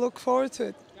we all look forward to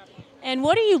it. And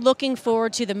what are you looking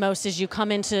forward to the most as you come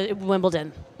into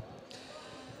Wimbledon?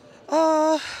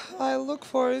 I look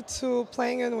forward to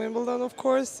playing in Wimbledon, of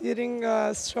course, eating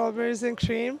strawberries and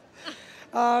cream.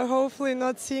 Hopefully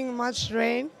not seeing much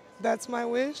rain. That's my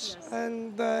wish,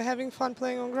 and having fun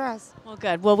playing on grass. Well,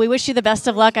 good. Well, we wish you the best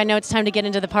of luck. I know it's time to get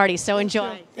into the party, so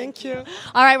enjoy. Thank you.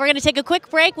 All right, we're going to take a quick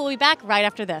break. We'll be back right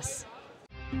after this.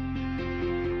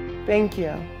 Thank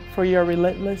you for your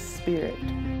relentless spirit.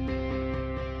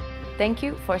 Thank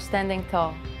you for standing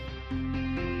tall.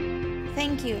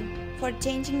 Thank you for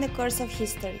changing the course of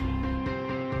history.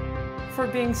 For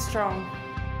being strong.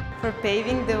 For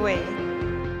paving the way.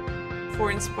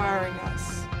 For inspiring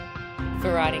us.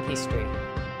 For writing history.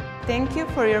 Thank you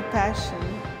for your passion.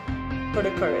 For the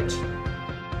courage.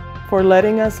 For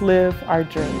letting us live our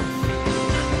dreams.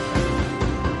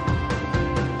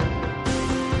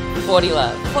 40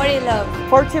 love. 40 love.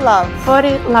 40 love.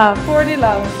 40 love. 40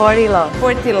 love. 40 love.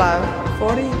 40 love.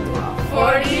 40 love.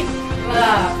 40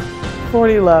 love.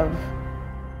 40 love.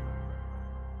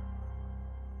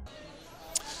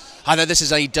 Hi there, this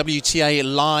is a WTA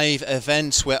live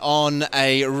event. We're on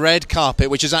a red carpet,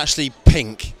 which is actually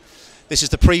pink. This is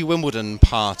the pre-Wimbledon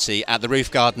party at the Roof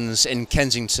Gardens in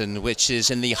Kensington, which is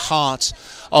in the heart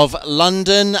of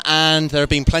London, and there have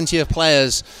been plenty of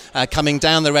players coming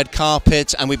down the red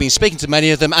carpet, and we've been speaking to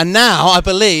many of them, and now I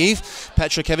believe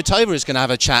Petra Kvitova is going to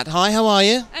have a chat. Hi, how are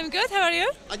you? I'm good, how are you?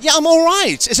 Yeah, I'm all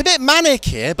right. It's a bit manic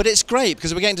here, but it's great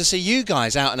because we're getting to see you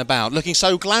guys out and about, looking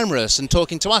so glamorous and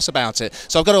talking to us about it.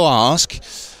 So I've got to ask,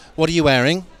 what are you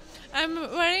wearing? I'm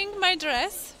wearing my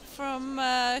dress from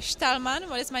Stallman,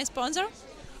 what is my sponsor.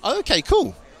 Okay,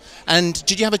 cool. And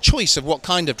did you have a choice of what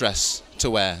kind of dress to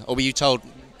wear, or were you told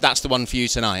that's the one for you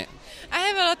tonight? I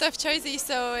have a lot of choices,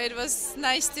 so it was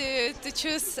nice to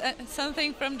choose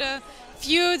something from the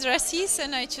few dresses,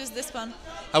 and I choose this one.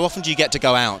 How often do you get to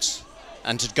go out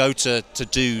and to go to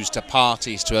do's, to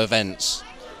parties, to events?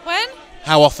 When?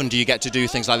 How often do you get to do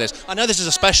things like this? I know this is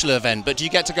a special event, but do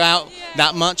you get to go out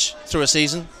that much through a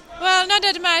season? Well, not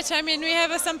that much. I mean, we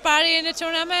have some party in the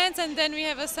tournaments, and then we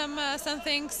have some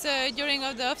things during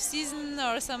of the off season,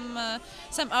 or some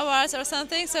awards or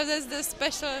something. So there's the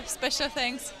special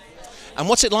things. And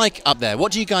what's it like up there?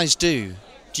 What do you guys do?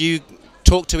 Do you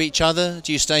talk to each other?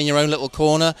 Do you stay in your own little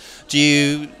corner? Do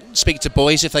you speak to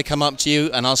boys if they come up to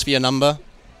you and ask for your number?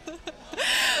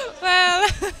 Well,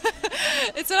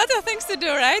 It's a lot of things to do,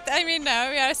 right? I mean,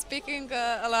 we are speaking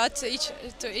a lot to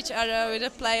each other with the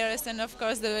players and of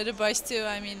course the boys too.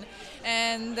 I mean,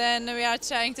 and then we are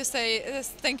trying to say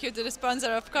thank you to the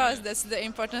sponsor, of course. That's the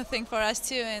important thing for us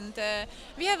too, and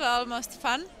we have almost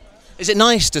fun. Is it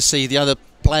nice to see the other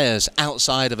players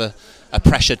outside of a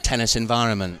pressured tennis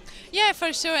environment? Yeah,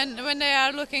 for sure. And when they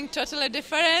are looking totally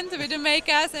different with the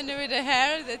makeup and with the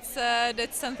hair,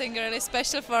 that's something really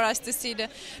special for us to see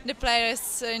the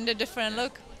players in the different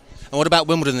look. And what about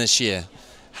Wimbledon this year?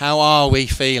 How are we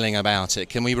feeling about it?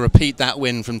 Can we repeat that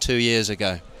win from 2 years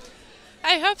ago?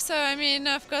 I hope so. I mean,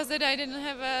 of course, that I didn't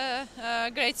have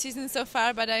a great season so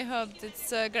far, but I hope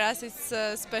it's grass is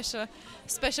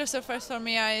special so far for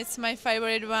me. It's my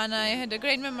favorite one. I had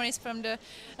great memories from the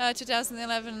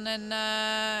 2011, and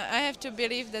I have to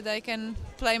believe that I can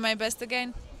play my best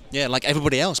again. Yeah, like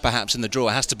everybody else perhaps in the draw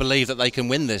has to believe that they can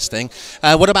win this thing.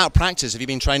 What about practice? Have you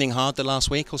been training hard the last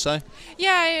week or so?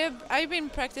 Yeah, I've been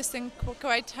practicing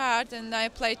quite hard, and I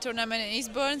played tournament in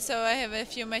Eastbourne, so I have a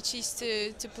few matches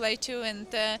to play too, and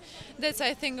that's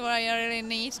I think what I really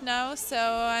need now. So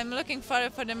I'm looking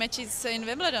forward for the matches in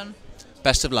Wimbledon.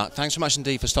 Best of luck. Thanks so much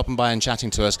indeed for stopping by and chatting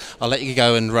to us. I'll let you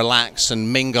go and relax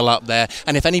and mingle up there.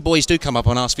 And if any boys do come up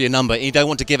and ask for your number and you don't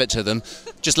want to give it to them,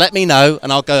 just let me know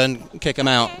and I'll go and kick them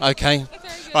out, okay?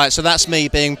 Right, so that's me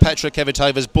being Petra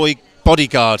Kvitova's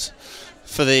bodyguard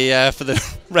for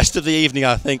the rest of the evening,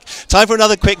 I think. Time for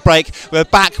another quick break. We're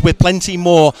back with plenty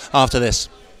more after this.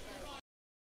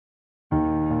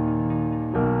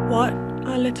 What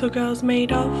are little girls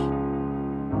made of?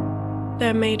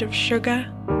 They're made of sugar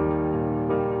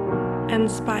and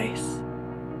spice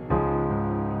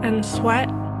and sweat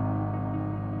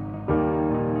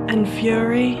and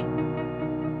fury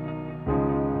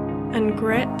and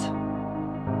grit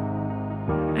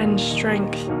and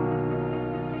strength.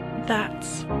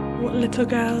 That's what little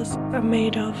girls are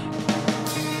made of.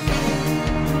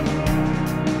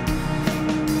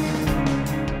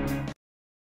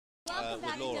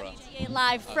 WTA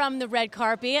live from the red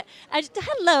carpet.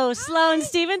 Hello, Sloane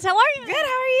Stevens. How are you? Good. How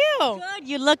are you? Good.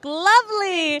 You look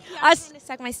lovely. I'm going to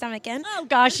suck my stomach in. Oh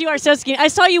gosh, you are so skinny. I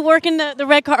saw you working the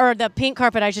red or the pink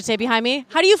carpet, I should say, behind me.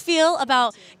 How do you feel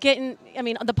about getting? I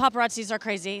mean, the paparazzis are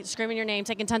crazy, screaming your name,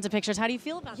 taking tons of pictures. How do you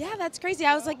feel about that? Yeah, that's crazy.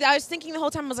 I was thinking the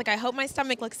whole time. I was like, I hope my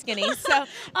stomach looks skinny. So.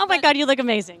 Oh my God, you look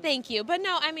amazing. Thank you. But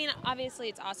no, I mean, obviously,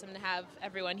 it's awesome to have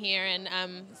everyone here, and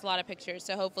it's a lot of pictures.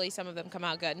 So hopefully, some of them come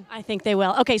out good. I think they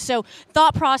will. Okay, so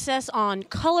thought process on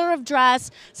color of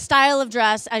dress, style of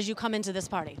dress as you come into this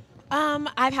party.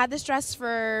 I've had this dress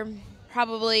for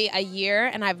probably a year,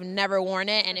 and I've never worn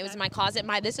it, and it was in my closet.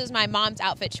 This was my mom's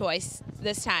outfit choice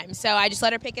this time, so I just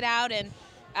let her pick it out, and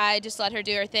I just let her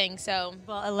do her thing. So,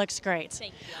 well, it looks great.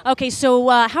 Thank you. Okay, so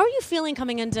how are you feeling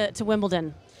coming into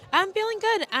Wimbledon? I'm feeling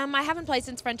good. I haven't played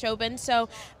since French Open, so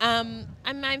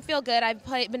I feel good. I've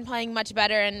been playing much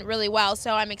better and really well,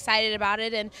 so I'm excited about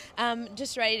it, and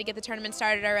just ready to get the tournament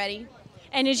started already.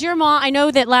 And is your mom, I know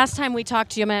that last time we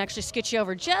talked to you, I'm going to actually scoot you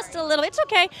over just a little. It's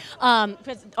okay,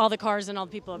 because all the cars and all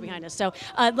the people are behind us. So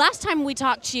last time we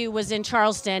talked to you was in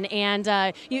Charleston,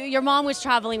 and your mom was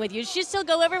traveling with you. Did she still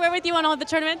go everywhere with you on all the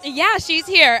tournaments? Yeah, she's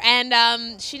here,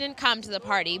 and she didn't come to the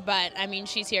party, but, I mean,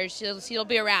 she's here. She'll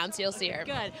be around, so you'll see her.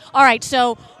 Good. All right,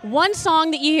 so one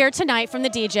song that you hear tonight from the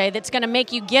DJ that's going to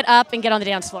make you get up and get on the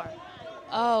dance floor.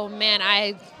 Oh, man,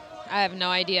 I have no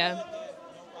idea.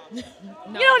 No.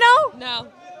 You don't know?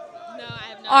 No, I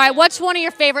have no All right, idea. what's one of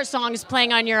your favorite songs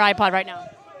playing on your iPod right now?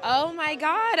 Oh my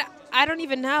God, I don't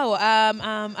even know.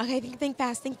 Okay, think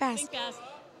fast.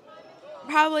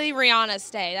 Probably Rihanna's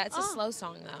Stay. That's a slow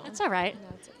song though. That's all right.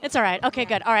 It's all right. Okay,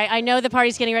 good. All right, I know the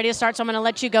party's getting ready to start, so I'm going to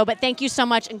let you go, but thank you so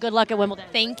much and good luck at Wimbledon.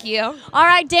 Thank you. All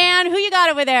right, Dan, who you got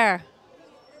over there?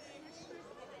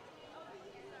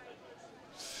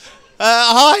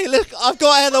 Hi, look, I've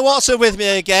got Heather Watson with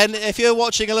me again. If you're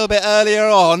watching a little bit earlier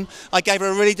on, I gave her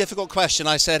a really difficult question.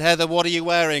 I said, Heather, what are you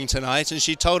wearing tonight? And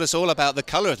she told us all about the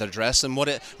colour of the dress and what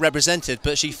it represented,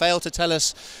 but she failed to tell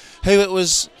us who it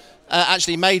was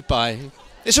actually made by.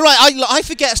 It's all right, I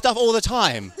forget stuff all the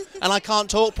time, and I can't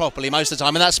talk properly most of the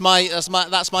time, and that's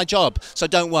my job, so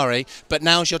don't worry. But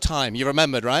now's your time. You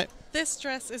remembered, right? This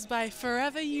dress is by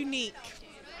Forever Unique.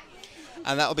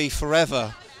 And that will be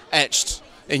forever etched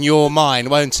in your mind,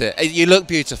 won't it? You look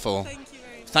beautiful. Thank you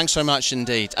very much. Thanks so much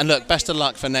indeed. And look, best of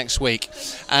luck for next week.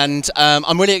 And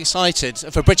I'm really excited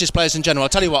for British players in general. I'll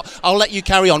tell you what, I'll let you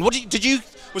carry on. What did you?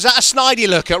 Was that a snidey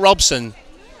look at Robson?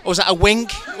 Or was that a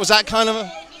wink? Was that kind of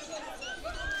a...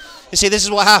 You see, this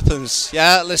is what happens,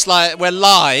 yeah? It's like we're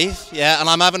live, yeah, and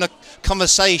I'm having a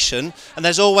conversation, and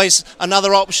there's always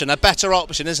another option, a better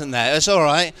option, isn't there? It's all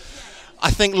right. I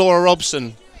think Laura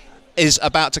Robson is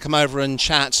about to come over and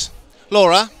chat.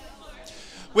 Laura,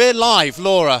 we're live,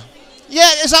 Laura.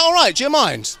 Yeah, is that all right? Do you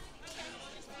mind?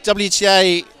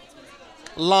 WTA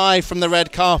live from the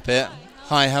red carpet.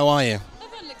 Hi, how are you?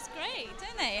 Everyone looks great,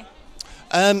 don't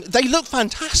they? They look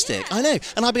fantastic, yeah. I know.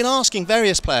 And I've been asking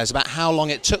various players about how long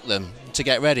it took them to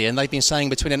get ready, and they've been saying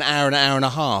between an hour and a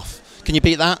half. Can you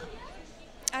beat that?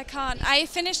 I can't. I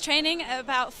finished training at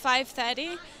about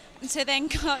 5:30, and so then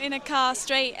got in a car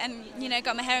straight and, you know,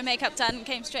 got my hair and makeup done and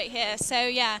came straight here. So,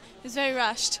 yeah, it was very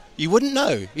rushed. You wouldn't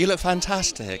know. You look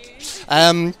fantastic.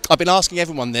 I've been asking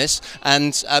everyone this,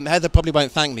 and Heather probably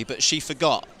won't thank me, but she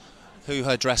forgot who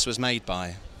her dress was made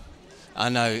by. I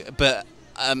know, but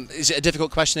is it a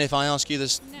difficult question if I ask you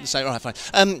this? No. Say, all right,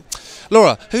 fine.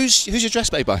 Laura, who's your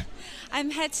dress made by?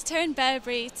 I'm head to toe in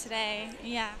Burberry today,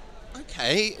 yeah.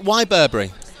 Okay, why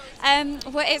Burberry?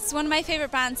 Well, it's one of my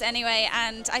favourite brands anyway,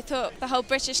 and I thought the whole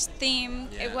British theme,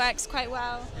 it works quite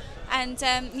well. And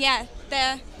yeah,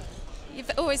 they're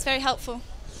always very helpful.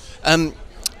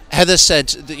 Heather said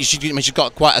that she's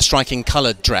got quite a striking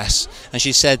coloured dress, and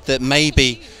she said that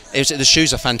maybe the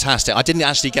shoes are fantastic. I didn't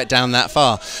actually get down that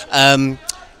far.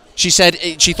 She said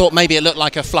she thought maybe it looked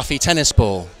like a fluffy tennis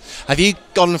ball. Have you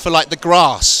gone for like the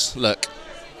grass look?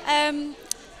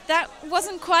 That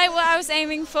wasn't quite what I was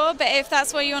aiming for, but if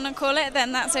that's what you want to call it,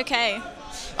 then that's okay.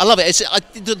 I love it.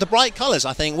 The bright colours,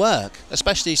 I think, work,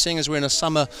 especially seeing as we're in a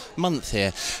summer month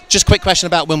here. Just a quick question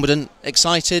about Wimbledon.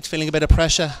 Excited? Feeling a bit of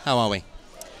pressure? How are we?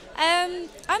 I'm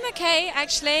okay,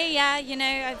 actually. Yeah, you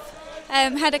know,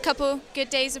 I've had a couple good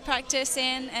days of practice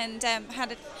in, and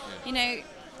had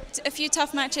a few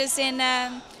tough matches in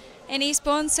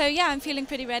Eastbourne. So yeah, I'm feeling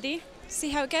pretty ready.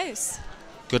 See how it goes.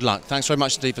 Good luck. Thanks very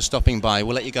much indeed for stopping by.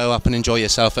 We'll let you go up and enjoy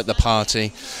yourself at the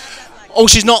party. Oh,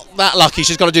 she's not that lucky.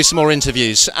 She's got to do some more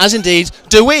interviews. As indeed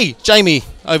do we. Jamie,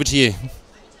 over to you.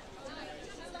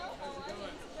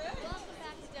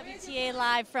 WTA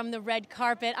Live from the red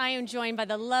carpet. I am joined by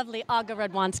the lovely Aga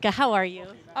Radwanska. How are you?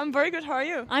 I'm very good. How are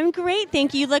you? I'm great,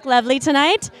 thank you. You look lovely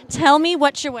tonight. Tell me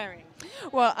what you're wearing.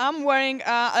 Well, I'm wearing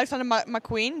Alexander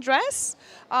McQueen dress,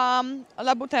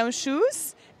 Louboutin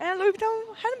shoes, and a Louis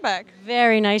Vuitton handbag.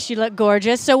 Very nice. You look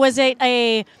gorgeous. So was it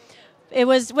a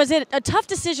tough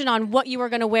decision on what you were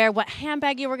going to wear, what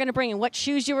handbag you were going to bring, and what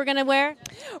shoes you were going to wear?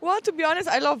 Well, to be honest,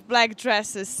 I love black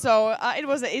dresses, so it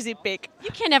was an easy pick. You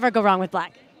can never go wrong with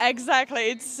black. Exactly.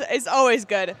 It's always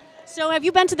good. So have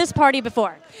you been to this party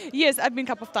before? Yes, I've been a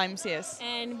couple of times, yes.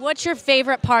 And what's your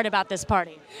favorite part about this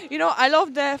party? You know, I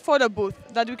love the photo booth,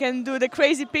 that we can do the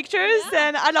crazy pictures,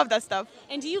 and I love that stuff.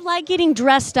 And do you like getting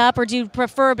dressed up, or do you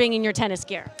prefer being in your tennis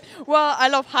gear? Well, I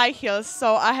love high heels,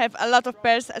 so I have a lot of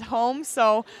pairs at home,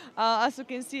 so as you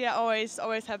can see, I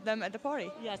always have them at the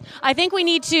party. Yes. I think we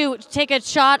need to take a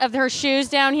shot of her shoes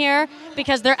down here,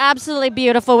 because they're absolutely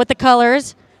beautiful with the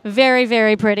colors. Very,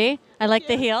 very pretty. I like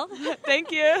the heel.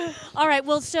 Thank you. All right,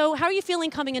 well, so how are you feeling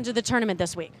coming into the tournament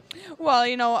this week? Well,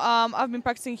 you know, I've been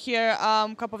practicing here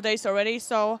a couple of days already,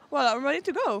 so, well, I'm ready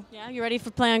to go. Yeah, you ready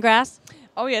for play on grass?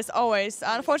 Oh, yes, always.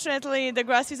 Unfortunately, the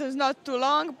grass season is not too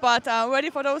long, but I'm ready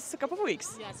for those couple of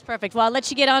weeks. Yes, perfect. Well, I'll let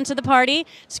you get on to the party.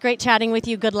 It's great chatting with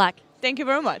you. Good luck. Thank you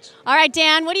very much. All right,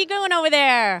 Dan, what are you doing over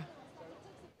there?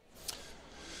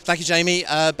 Thank you, Jamie.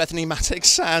 Bethanie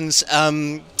Mattek-Sands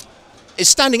is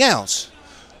standing out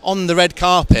on the red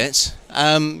carpet.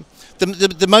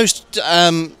 The most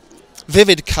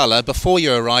vivid colour before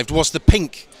you arrived was the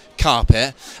pink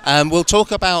carpet. We'll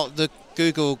talk about the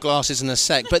Google glasses in a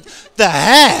sec, but the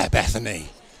hair, Bethanie.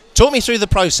 Talk me through the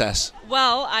process.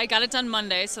 Well, I got it done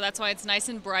Monday, so that's why it's nice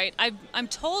and bright. I'm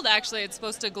told actually it's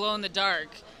supposed to glow in the dark.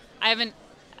 I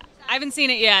haven't seen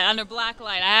it yet under black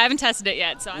light. I haven't tested it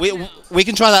yet, so we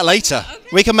can try that later. Okay.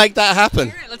 We can make that happen.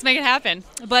 All right, let's make it happen.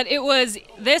 But it was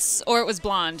this or it was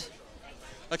blonde.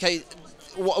 Okay,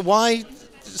 why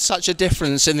such a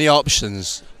difference in the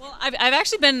options? Well, I've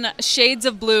actually been shades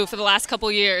of blue for the last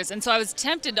couple years, and so I was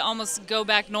tempted to almost go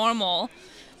back normal.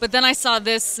 But then I saw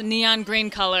this neon green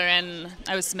color, and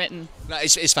I was smitten. No,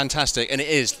 it's fantastic, and it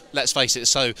is. Let's face it,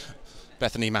 so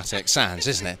Bethanie Mattek-Sands,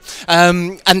 isn't it?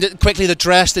 And quickly, the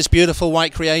dress, this beautiful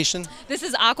white creation. This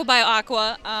is Aqua by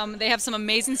Aqua. They have some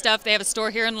amazing stuff. They have a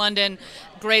store here in London.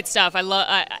 Great stuff. I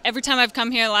love. Every time I've come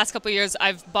here the last couple of years,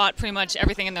 I've bought pretty much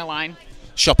everything in their line.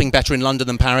 Shopping better in London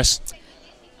than Paris?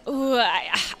 Ooh, well,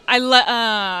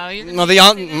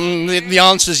 the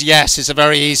answer's yes. It's a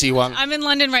very easy one. I'm in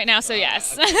London right now, so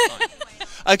yes.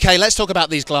 Okay, let's talk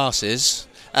about these glasses.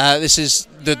 This is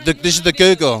the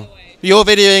Google. You're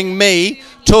videoing me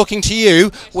talking to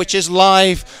you, which is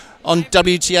live on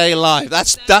WTA Live.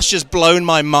 That's just blown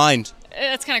my mind.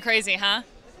 That's kind of crazy, huh?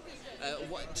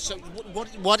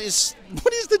 What is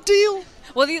the deal?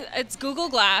 Well, it's Google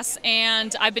Glass,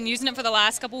 and I've been using it for the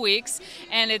last couple weeks,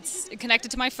 and it's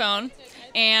connected to my phone,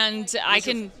 and I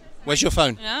can. Where's your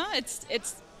phone? No,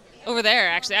 it's over there.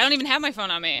 Actually, I don't even have my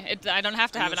phone on me. I don't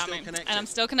have to have it on me, and I'm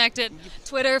still connected.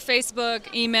 Twitter,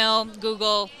 Facebook, email,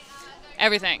 Google,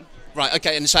 everything. Right.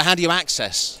 Okay. And so, how do you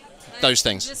access those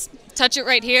things? Just touch it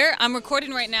right here. I'm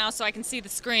recording right now, so I can see the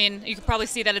screen. You can probably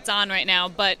see that it's on right now,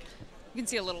 but you can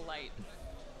see a little light.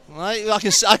 Right,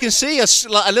 I can see a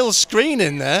little screen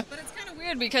in there. But it's kind of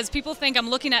weird because people think I'm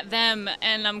looking at them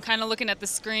and I'm kind of looking at the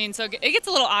screen, so it gets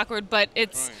a little awkward. But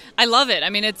I love it. I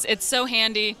mean, it's so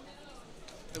handy.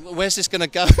 Where's this going to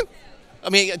go? I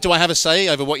mean, do I have a say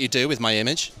over what you do with my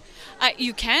image?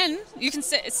 You can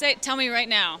tell me right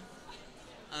now.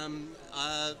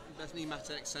 Bethanie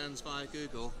Mattek-Sands via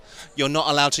Google. You're not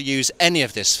allowed to use any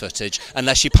of this footage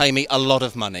unless you pay me a lot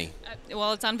of money.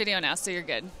 Well, it's on video now, so you're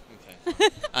good.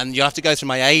 And you have to go through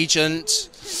my agent,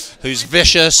 who's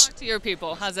vicious. Talk to your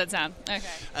people. How's that sound? Okay.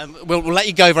 We'll let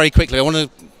you go very quickly. I want to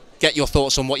get your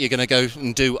thoughts on what you're going to go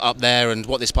and do up there and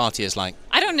what this party is like.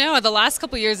 I don't know. The last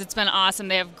couple of years, it's been awesome.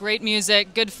 They have great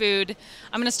music, good food.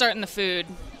 I'm going to start in the food.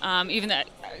 Even that,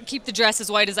 keep the dress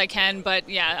as white as I can, but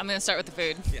yeah, I'm going to start with the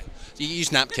food. Yeah. You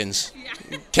use napkins,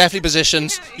 carefully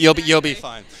positioned. You'll be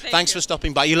fine. Thanks for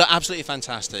stopping by. You look absolutely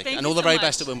fantastic, and all the very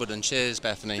best at Wimbledon. Cheers,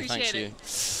 Bethanie. Thanks you.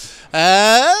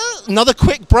 Another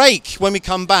quick break. When we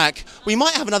come back, we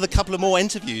might have another couple of more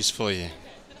interviews for you.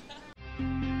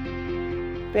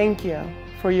 Thank you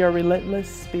for your relentless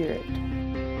spirit.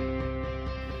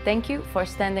 Thank you for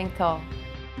standing tall.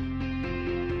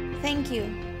 Thank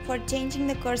you for changing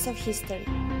the course of history.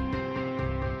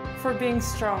 For being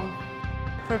strong.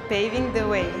 For paving the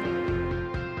way.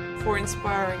 For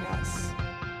inspiring us.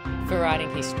 For writing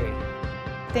history.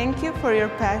 Thank you for your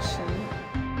passion.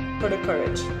 For the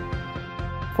courage.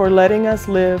 For letting us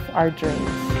live our dreams.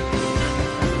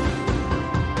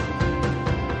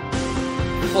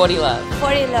 40 love.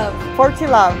 40 love. 40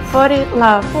 love. 40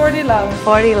 love. 40 love.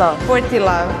 40 love. 40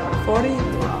 love. 40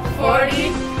 love. 40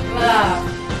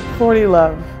 love. 40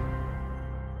 love.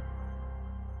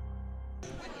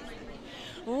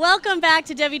 Welcome back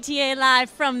to WTA Live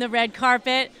from the red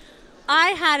carpet. I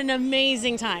had an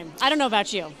amazing time. I don't know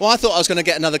about you. Well, I thought I was going to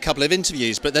get another couple of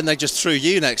interviews, but then they just threw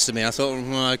you next to me. I thought,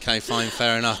 okay, fine,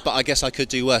 fair enough. But I guess I could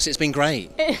do worse. It's been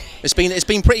great. It's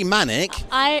been pretty manic.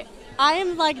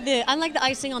 I'm like the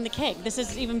icing on the cake. This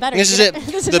is even better. This is it.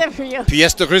 This is it for you.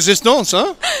 Pièce de résistance,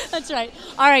 huh? That's right.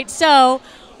 All right, so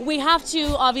we have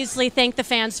to obviously thank the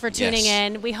fans for tuning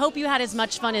in. We hope you had as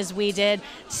much fun as we did.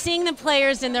 Seeing the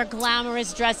players in their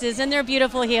glamorous dresses and their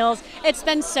beautiful heels, it's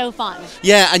been so fun.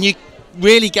 Yeah, and you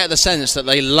really get the sense that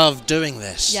they love doing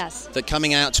this. Yes. That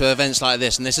coming out to events like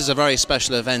this, and this is a very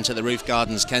special event at the Roof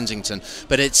Gardens, Kensington,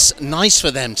 but it's nice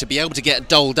for them to be able to get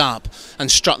dolled up and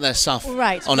strut their stuff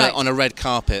on a red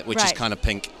carpet, which is kind of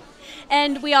pink.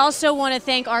 And we also want to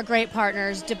thank our great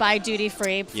partners, Dubai Duty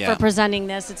Free, for presenting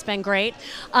this. It's been great.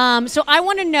 So I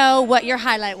want to know what your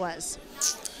highlight was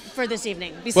for this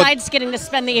evening, besides getting to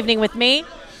spend the evening with me.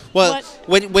 Well,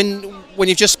 when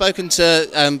you've just spoken to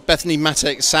Bethanie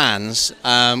Mattek-Sands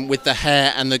with the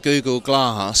hair and the Google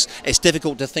Glass, it's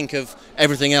difficult to think of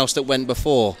everything else that went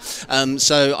before.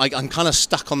 So I'm kind of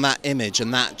stuck on that image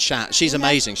and that chat. She's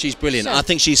amazing. She's brilliant. Sure. I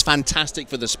think she's fantastic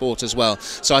for the sport as well.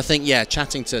 So I think,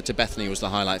 chatting to Bethanie was the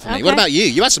highlight for me. What about you?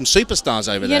 You had some superstars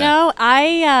over there. You know,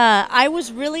 I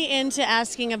was really into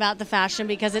asking about the fashion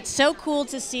because it's so cool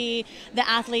to see the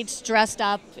athletes dressed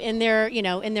up in their,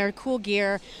 in their cool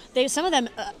gear. Some of them,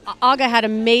 Aga had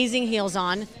amazing heels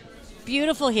on,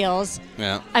 beautiful heels.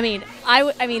 Yeah. I mean,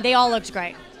 they all looked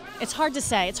great. It's hard to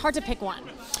say. It's hard to pick one.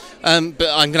 But I'm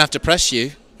going to have to press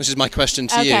you. This is my question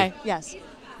to you. Okay. Yes.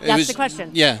 That's the question.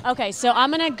 Yeah. Okay. So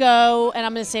I'm going to go and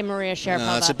I'm going to say Maria Sharapova.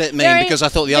 No, it's a bit mean because I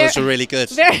thought the others were really good.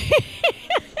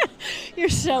 You're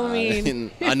so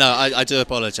mean. I know. I do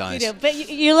apologise. You do, but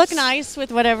you look nice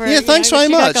with whatever. Yeah, thanks very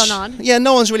much. Going on. Yeah,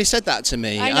 no one's really said that to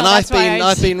me, I know, and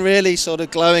I've been really sort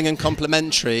of glowing and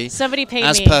complimentary. Somebody paid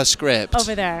as me per script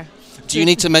over there. Do you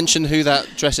need to mention who that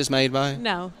dress is made by?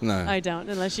 No. No. I don't,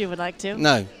 unless you would like to.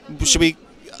 No. Should we?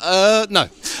 No. Okay.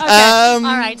 All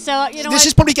right. So this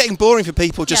is probably getting boring for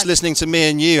people just listening to me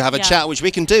and you have a chat, which we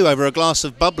can do over a glass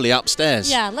of bubbly upstairs.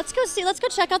 Yeah. Let's go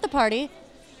check out the party.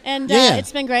 And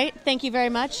it's been great. Thank you very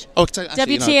much. Oh, actually,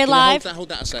 WTA Live. Hold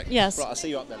that a sec. Yes. Right, I'll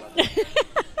see you up there.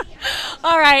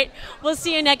 All right. We'll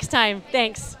see you next time.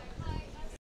 Thanks.